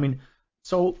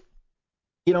 so,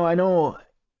 I know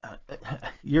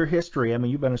your history. I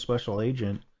mean, you've been a special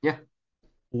agent. Yeah.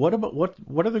 What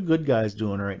are the good guys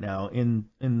doing right now in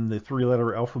the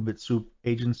 3-letter alphabet soup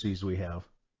agencies we have?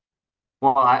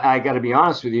 Well, I got to be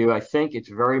honest with you. I think it's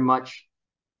very much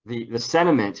the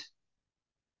sentiment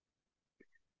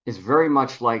is very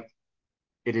much like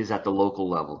it is at the local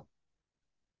level.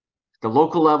 The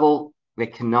local level, they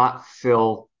cannot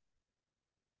fill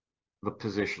the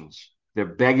positions. They're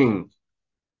begging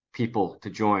people to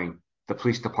join the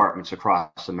police departments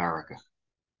across America.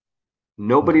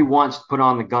 Nobody wants to put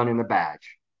on the gun and the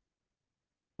badge.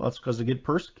 Well, that's because they get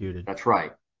persecuted. That's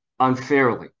right.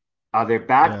 Unfairly. Are there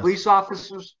bad police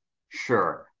officers?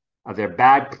 Sure. Are there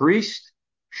bad priests?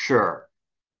 Sure.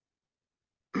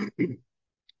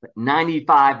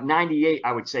 95, 98,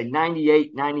 I would say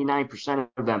 98, 99%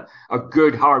 of them are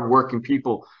good, hardworking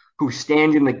people who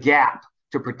stand in the gap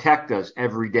to protect us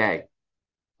every day.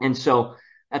 And so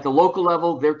at the local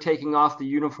level, they're taking off the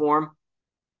uniform.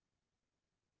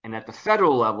 And at the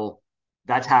federal level,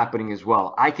 that's happening as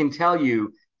well. I can tell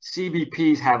you,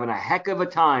 CBP's having a heck of a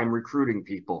time recruiting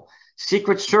people.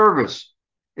 Secret Service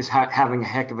is having a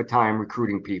heck of a time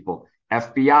recruiting people.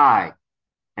 FBI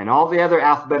and all the other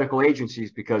alphabetical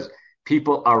agencies, because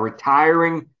people are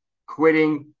retiring,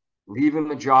 quitting, leaving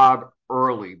the job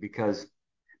early because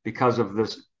of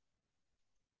this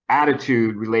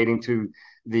attitude relating to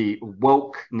the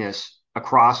wokeness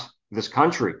across this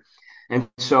country. And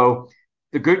so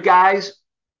the good guys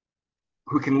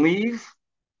who can leave.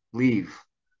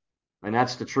 And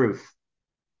that's the truth.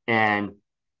 And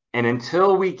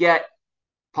until we get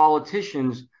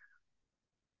politicians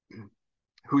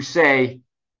who say,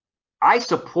 I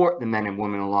support the men and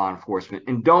women in law enforcement,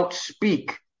 and don't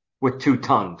speak with two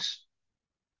tongues.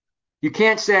 You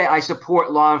can't say I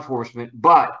support law enforcement,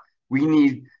 but we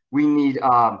need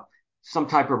some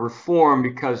type of reform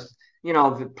because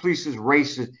the police is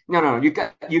racist. No, you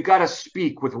got to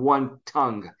speak with one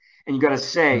tongue, and you got to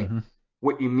say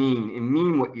what you mean and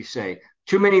mean what you say.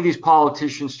 Too many of these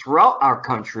politicians throughout our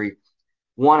country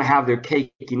want to have their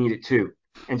cake and eat it too.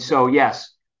 And so,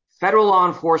 yes, federal law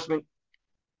enforcement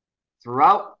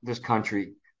throughout this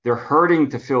country, they're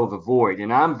hurting to fill the void.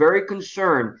 And I'm very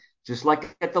concerned, just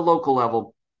like at the local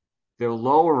level, they're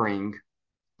lowering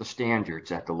the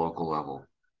standards at the local level.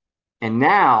 And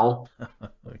now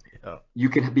you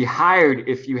can be hired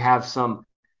if you have some,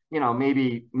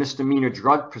 maybe misdemeanor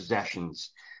drug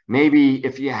possessions. Maybe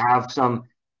if you have some,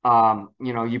 a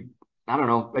DUI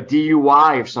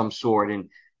of some sort, and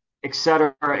et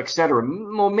cetera, et cetera.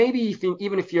 Well, maybe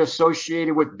even if you're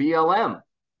associated with BLM,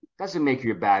 doesn't make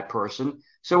you a bad person.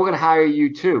 So we're going to hire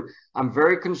you too. I'm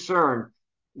very concerned.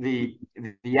 The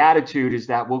attitude is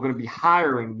that we're going to be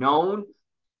hiring known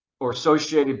or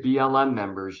associated BLM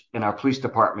members in our police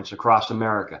departments across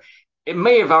America. It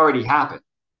may have already happened.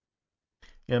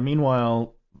 Yeah.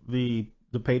 Meanwhile, the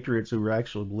patriots who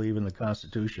actually believe in the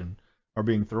Constitution are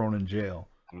being thrown in jail.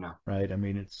 I know. Right. I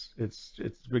mean, it's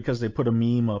because they put a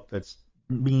meme up that's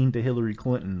mean to Hillary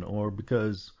Clinton, or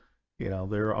because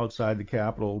they're outside the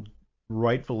Capitol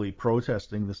rightfully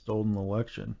protesting the stolen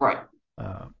election. Right.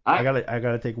 I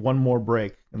gotta take one more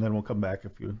break, and then we'll come back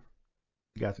if you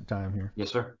got the time here.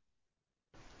 Yes, sir.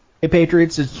 Hey,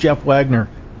 Patriots, it's Jeff Wagner.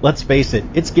 Let's face it,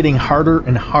 it's getting harder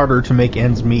and harder to make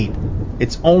ends meet.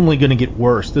 It's only going to get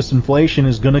worse. This inflation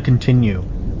is going to continue.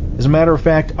 As a matter of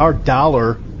fact, our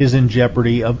dollar is in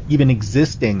jeopardy of even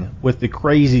existing with the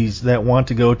crazies that want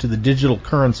to go to the digital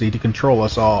currency to control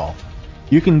us all.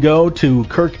 You can go to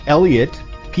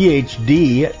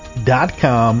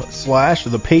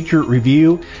kirkelliottphd.com/The Patriot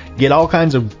Review, get all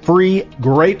kinds of free,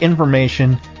 great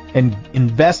information, and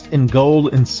invest in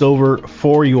gold and silver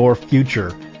for your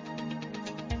future.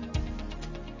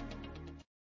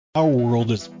 Our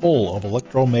world is full of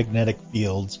electromagnetic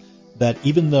fields that,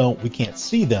 even though we can't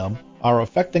see them, are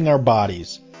affecting our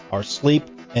bodies, our sleep,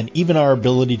 and even our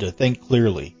ability to think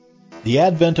clearly. The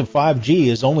advent of 5G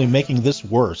is only making this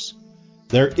worse.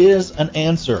 There is an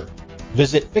answer.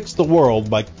 Visit Fix the World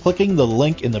by clicking the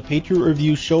link in the Patriot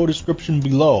Review show description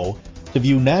below to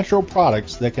view natural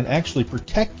products that can actually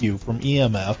protect you from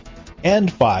EMF and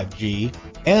 5G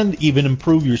and even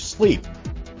improve your sleep.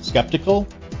 Skeptical?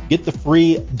 Get the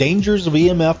free Dangers of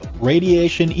EMF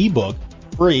Radiation ebook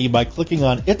free by clicking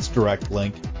on its direct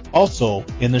link, also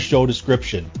in the show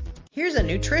description. Here's a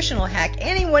nutritional hack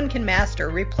anyone can master.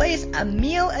 Replace a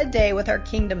meal a day with our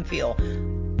Kingdom Fuel.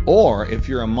 Or if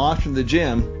you're a monster in the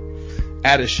gym,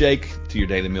 add a shake to your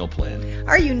daily meal plan.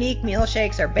 Our unique meal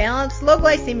shakes are balanced, low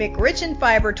glycemic, rich in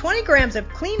fiber, 20 grams of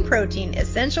clean protein,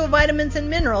 essential vitamins and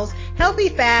minerals, healthy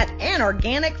fat, and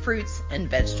organic fruits and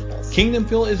vegetables. Kingdom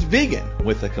Fuel is vegan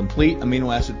with a complete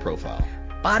amino acid profile.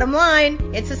 Bottom line,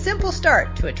 it's a simple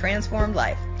start to a transformed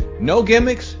life. No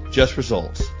gimmicks, just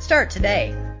results. Start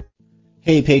today.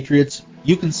 Hey Patriots,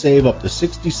 you can save up to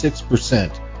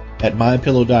 66% at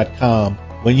MyPillow.com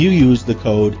when you use the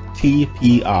code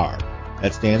TPR.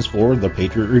 That stands for The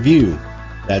Patriot Review.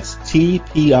 That's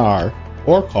TPR,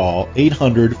 or call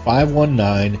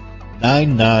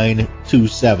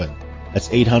 800-519-9927. That's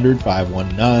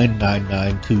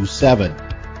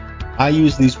 800-519-9927. I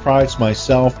use these products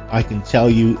myself. I can tell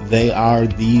you they are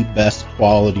the best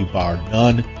quality bar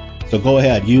none. So go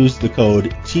ahead, use the code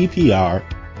TPR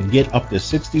and get up to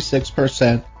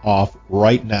 66% off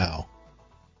right now.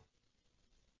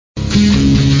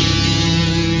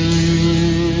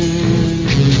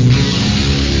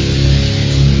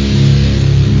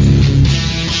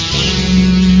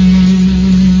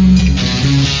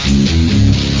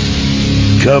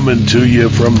 Coming to you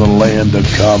from the land of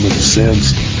common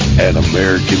sense and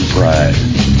American pride.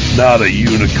 Not a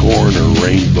unicorn or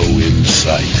rainbow in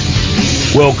sight.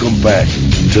 Welcome back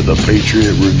to the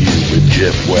Patriot Review with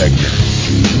Jeff Wagner.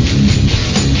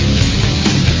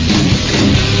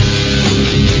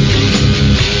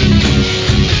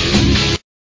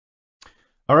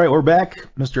 All right, we're back.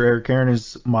 Mr. Eric Aaron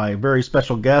is my very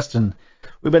special guest, and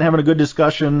we've been having a good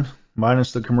discussion,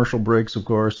 minus the commercial breaks, of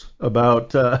course,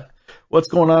 about what's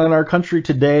going on in our country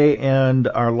today and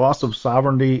our loss of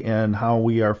sovereignty and how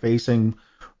we are facing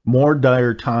more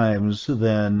dire times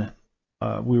than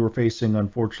we were facing,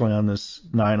 unfortunately, on this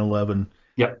 9/11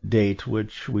 date,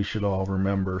 which we should all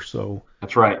remember. So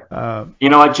that's right. You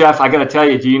know what, Jeff? I got to tell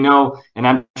you, do you know, and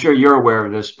I'm sure you're aware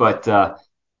of this, but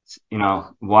you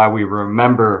know, why we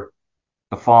remember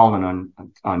the fallen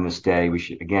on this day? We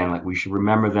should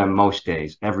remember them most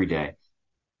days, every day.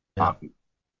 Yeah.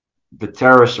 The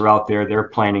terrorists are out there. They're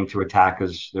planning to attack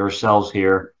us. There are cells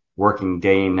here working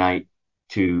day and night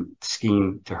to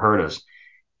scheme to hurt us.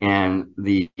 And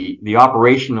the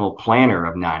operational planner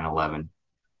of 9/11,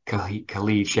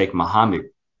 Khalid Sheikh Mohammed,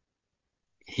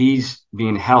 he's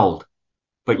being held.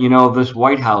 But, you know, this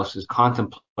White House is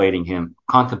contemplating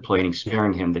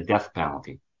sparing him the death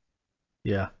penalty.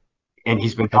 Yeah. And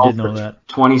he's been held for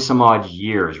 20 some odd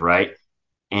years, right?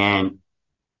 And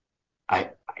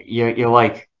you're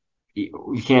like,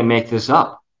 you can't make this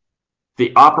up.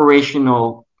 The operation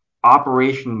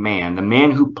man, the man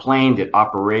who planned it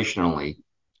operationally,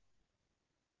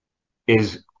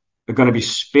 is going to be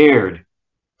spared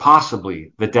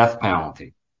possibly the death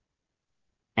penalty.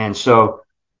 And so,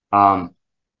 you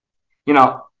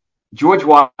know, George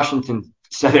Washington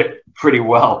said it pretty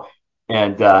well.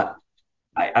 And I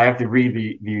have to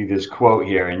read you this quote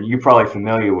here, and you're probably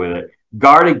familiar with it.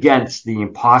 Guard against the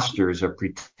imposters of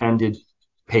pretended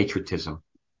patriotism.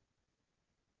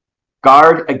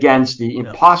 Guard against the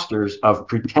imposters of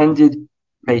pretended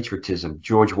patriotism,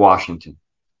 George Washington.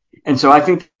 And so I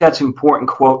think that's an important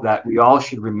quote that we all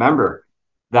should remember,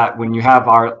 that when you have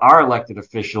our elected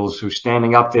officials who are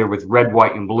standing up there with red,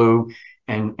 white, and blue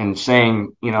and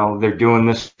saying, you know, they're doing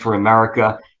this for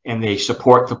America and they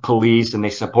support the police and they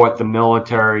support the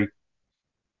military,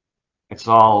 it's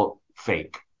all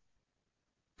fake.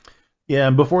 Yeah,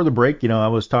 and before the break, you know, I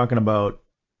was talking about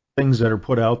things that are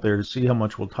put out there to see how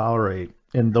much we'll tolerate.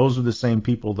 And those are the same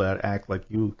people that act like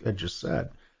you had just said.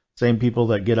 Same people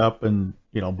that get up and,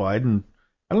 you know, Biden,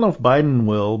 I don't know if Biden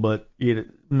will, but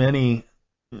many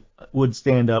would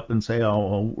stand up and say,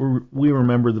 oh, we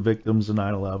remember the victims of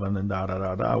 9/11 and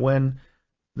da-da-da-da, when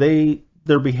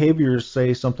their behaviors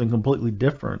say something completely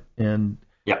different. And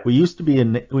we used to be a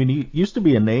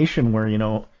nation where, you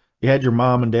know, you had your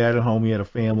mom and dad at home, you had a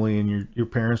family, and your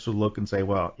parents would look and say,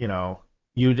 well, you know,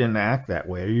 you didn't act that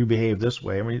way, or you behaved this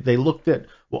way. I mean, they looked at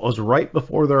what was right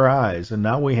before their eyes, and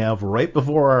now we have right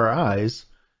before our eyes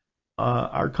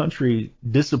our country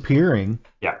disappearing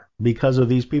because of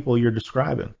these people you're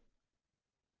describing.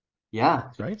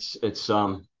 Yeah, right. It's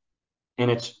and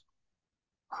it's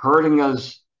hurting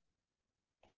us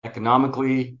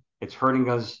economically. It's hurting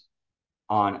us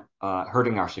on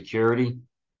hurting our security.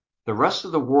 The rest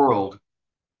of the world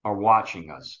are watching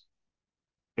us.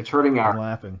 It's hurting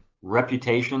our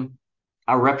reputation,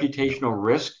 our reputational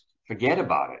risk. Forget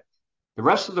about it. The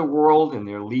rest of the world and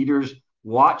their leaders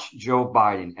watch Joe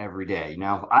Biden every day.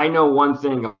 Now, I know one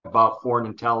thing about foreign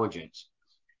intelligence,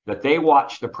 that they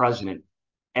watch the president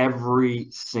every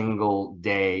single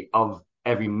day of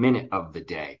every minute of the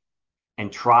day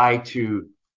and try to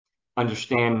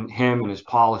understand him and his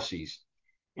policies.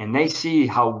 And they see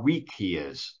how weak he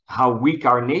is, how weak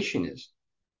our nation is.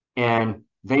 And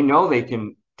they know they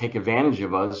can take advantage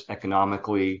of us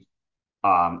economically.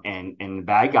 And the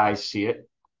bad guys see it.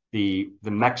 The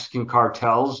Mexican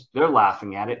cartels, they're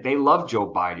laughing at it. They love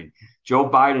Joe Biden. Joe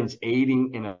Biden's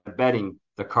aiding and abetting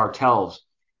the cartels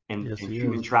and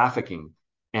human trafficking.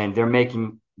 And they're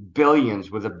making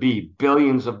billions with a B,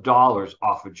 billions of dollars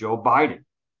off of Joe Biden.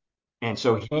 And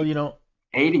so he's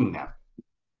aiding them.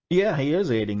 Yeah, he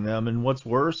is aiding them. And what's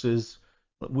worse is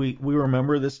we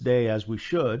remember this day as we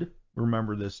should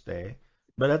remember this day.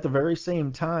 But at the very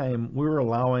same time, we're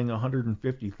allowing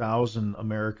 150,000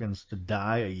 Americans to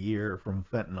die a year from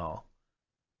fentanyl.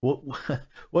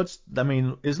 I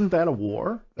mean, isn't that a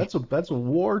war? That's a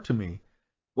war to me.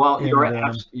 Well, you're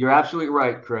absolutely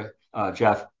right, Chris,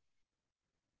 Jeff.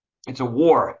 It's a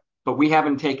war, but we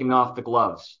haven't taken off the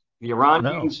gloves. The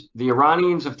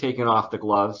Iranians have taken off the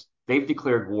gloves. They've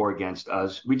declared war against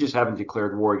us. We just haven't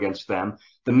declared war against them.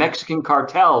 The Mexican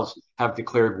cartels have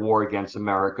declared war against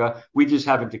America. We just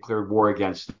haven't declared war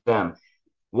against them.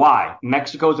 Why?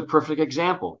 Mexico is a perfect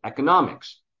example.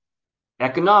 Economics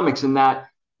in that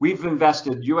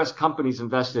U.S. companies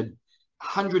invested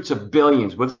hundreds of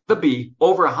billions, with the B,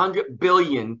 over $100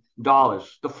 billion,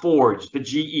 the Fords, the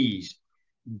GEs,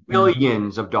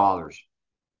 billions of dollars.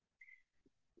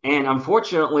 And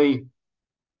unfortunately,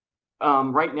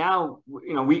 right now,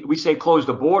 we say close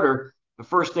the border. The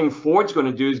first thing Ford's going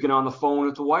to do is get on the phone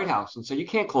with the White House and say, you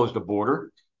can't close the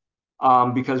border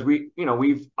because we've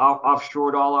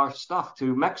offshored all our stuff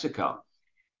to Mexico.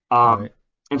 Right.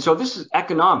 And so this is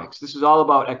economics. This is all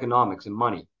about economics and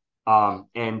money.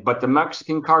 But the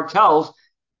Mexican cartels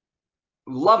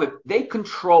love it. They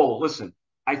control. Listen,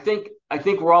 I think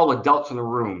we're all adults in the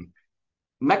room.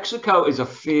 Mexico is a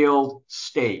failed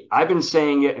state. I've been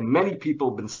saying it, and many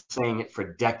people have been saying it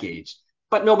for decades,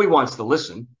 but nobody wants to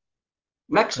listen.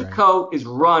 Mexico is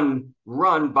run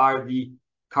by the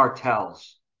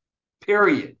cartels.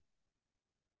 Period.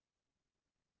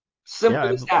 Simple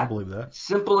as that. I believe that.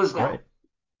 Simple as that. Right.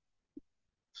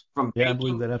 From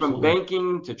absolutely.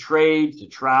 Banking to trade to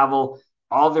travel,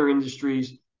 all their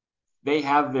industries, they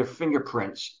have their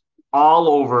fingerprints all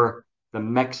over the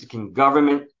Mexican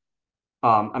government.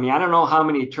 I don't know how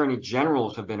many attorney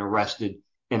generals have been arrested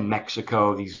in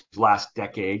Mexico these last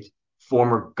decades,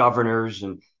 former governors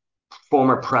and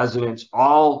former presidents,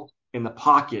 all in the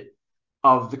pocket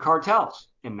of the cartels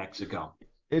in Mexico.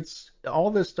 It's all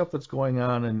this stuff that's going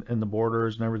on in the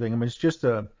borders and everything. I mean,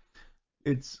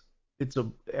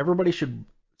 everybody should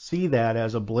see that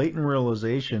as a blatant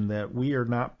realization that we are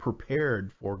not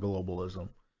prepared for globalism.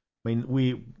 I mean,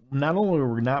 we not only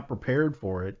are we not prepared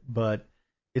for it, but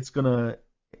it's gonna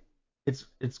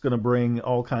bring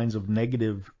all kinds of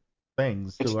negative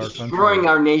things to our country. It's destroying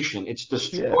our nation. It's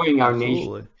destroying our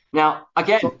nation. Now,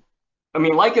 again,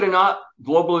 like it or not,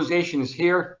 globalization is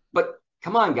here. But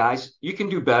come on, guys, you can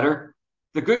do better.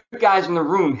 The good guys in the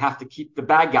room have to keep the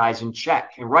bad guys in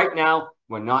check. And right now,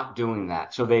 we're not doing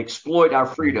that. So they exploit our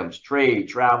freedoms, trade,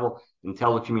 travel, and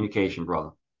telecommunication,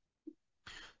 brother.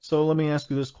 So let me ask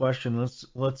you this question.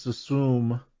 Let's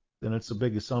assume, and it's a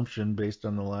big assumption based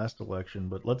on the last election,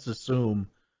 but let's assume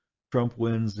Trump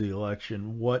wins the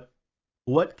election. What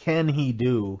can he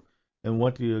do, and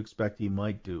what do you expect he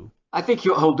might do? I think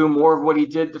he'll do more of what he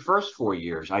did the first 4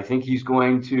 years. I think he's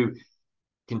going to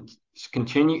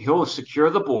continue. He'll secure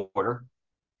the border.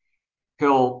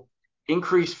 He'll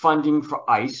increase funding for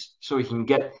ICE so he can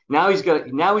get. He's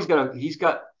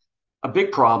got a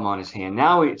big problem on his hand.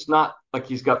 Now it's not like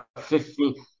he's got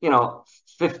 15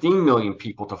 million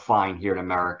people to find here in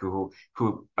America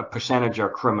who a percentage are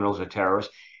criminals or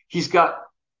terrorists. He's got,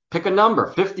 pick a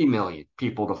number, 50 million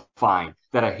people to find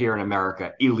that are here in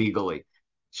America illegally.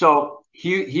 So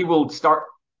he will start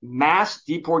mass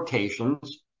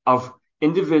deportations of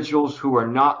individuals who are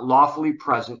not lawfully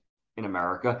present in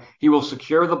America. He will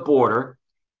secure the border,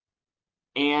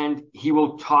 and he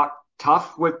will talk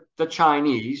tough with the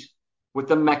Chinese, with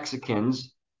the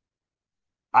Mexicans.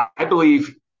 I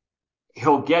believe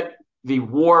he'll get the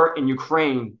war in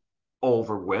Ukraine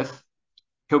over with.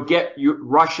 He'll get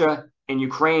Russia and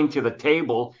Ukraine to the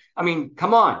table. I mean,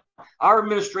 come on. Our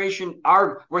administration,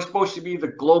 we're supposed to be the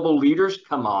global leaders.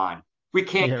 Come on. We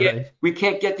can't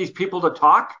get these people to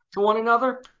talk to one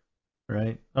another.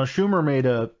 Right. Now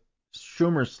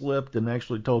Schumer slipped and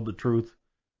actually told the truth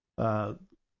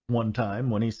one time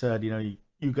when he said,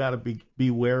 you got to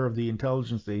beware of the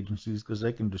intelligence agencies because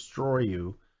they can destroy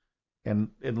you. And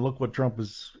look what Trump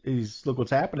look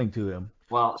what's happening to him.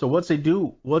 Well, so what's he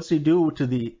do to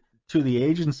the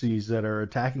agencies that are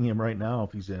attacking him right now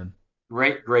if he's in?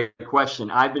 Great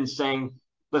question. I've been saying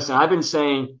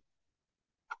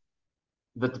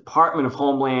the Department of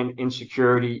Homeland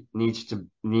Insecurity needs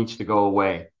to go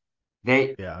away.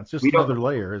 It's just another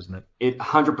layer, isn't it?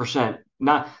 100%.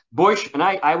 Not Bush, and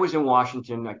I was in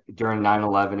Washington during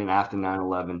 9/11 and after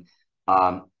 9/11.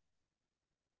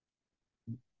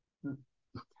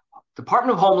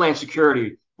 Department of Homeland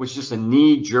Security was just a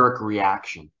knee-jerk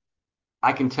reaction.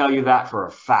 I can tell you that for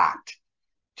a fact,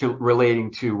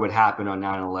 relating to what happened on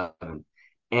 9/11.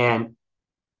 And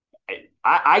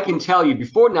I can tell you,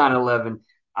 before 9/11,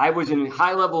 I was in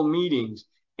high-level meetings,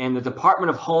 and the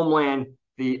Department of Homeland,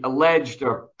 the alleged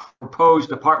or proposed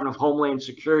Department of Homeland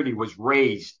Security, was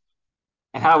raised,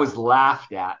 and I was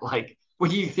laughed at. Like,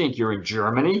 what do you think? You're in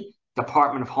Germany?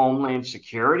 Department of Homeland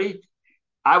Security?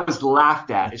 I was laughed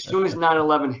at. As soon as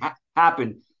 9/11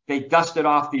 happened, they dusted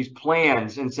off these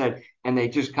plans and they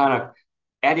just kind of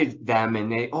edited them,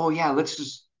 and we'll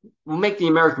make the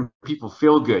American people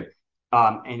feel good.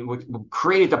 And we'll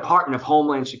create a Department of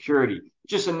Homeland Security,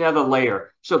 just another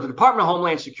layer. So the Department of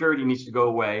Homeland Security needs to go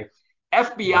away.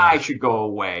 FBI should go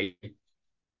away.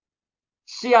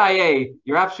 CIA,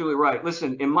 you're absolutely right.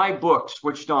 Listen, in my book,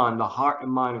 Switched On, The Heart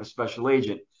and Mind of a Special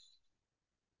Agent,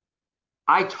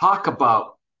 I talk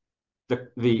about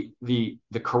the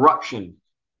corruption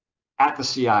at the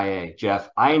CIA, Jeff.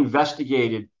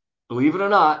 Believe it or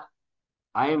not,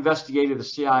 I investigated the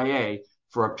CIA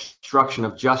for obstruction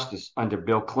of justice under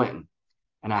Bill Clinton.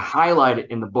 And I highlight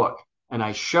it in the book, and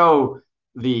I show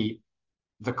the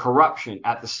corruption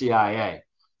at the CIA.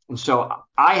 And so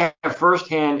I have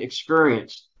firsthand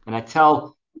experience, and I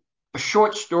tell a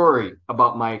short story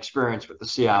about my experience with the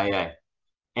CIA.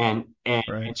 And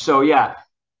so, yeah,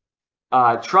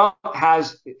 Trump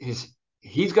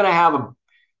he's going to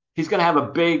have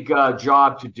a big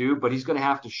job to do, but he's going to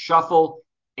have to shuffle,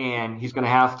 and he's going to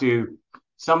have to,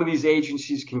 some of these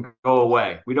agencies can go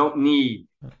away. We don't need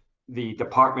the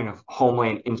Department of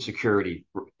Homeland Insecurity.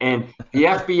 And the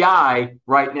FBI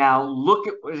right now, look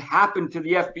at what happened to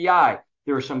the FBI.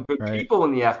 There are some good people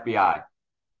in the FBI.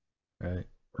 Right.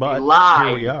 But they lied.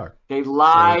 Here we are. They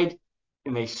lied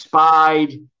and they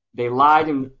spied. They lied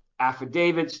in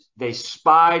affidavits. They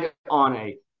spied on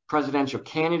a presidential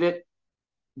candidate.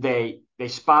 They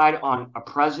spied on a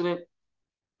president.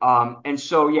 And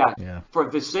so, for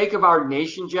the sake of our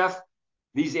nation, Jeff,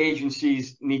 these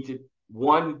agencies need to,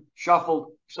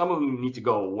 shuffle. Some of them need to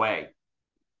go away.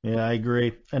 Yeah, I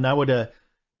agree. And I would,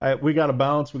 we got to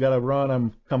bounce. We got to run.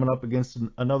 I'm coming up against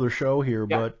another show here,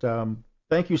 but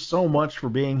thank you so much for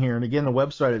being here. And again, the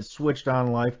website is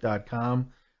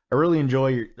switchedonlife.com. I really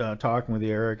enjoy talking with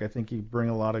you, Eric. I think you bring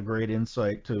a lot of great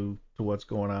insight to what's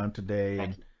going on today.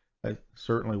 Thank you. I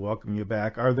certainly welcome you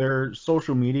back. Are there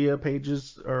social media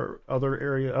pages or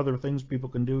other things people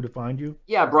can do to find you?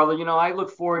 Yeah, brother. I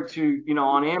look forward to,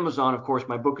 on Amazon, of course,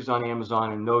 my book is on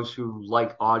Amazon, and those who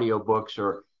like audiobooks,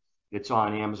 or it's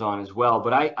on Amazon as well.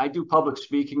 But I do public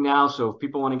speaking now. So if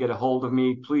people want to get a hold of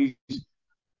me, please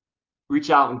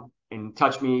reach out and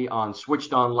touch me on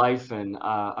Switched On Life. And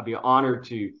I'd be honored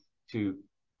to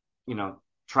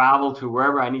travel to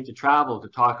wherever I need to travel to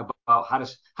talk about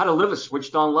how to live a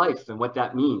switched on life and what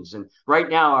that means. And right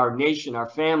now, our nation, our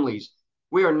families,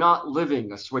 we are not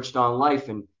living a switched on life,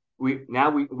 and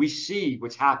we see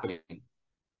what's happening.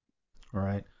 All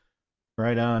right.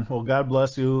 Right on. Well, God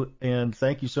bless you, and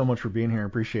thank you so much for being here. I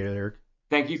appreciate it, Eric.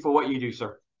 Thank you for what you do,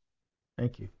 sir.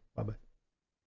 Thank you. Bye-bye.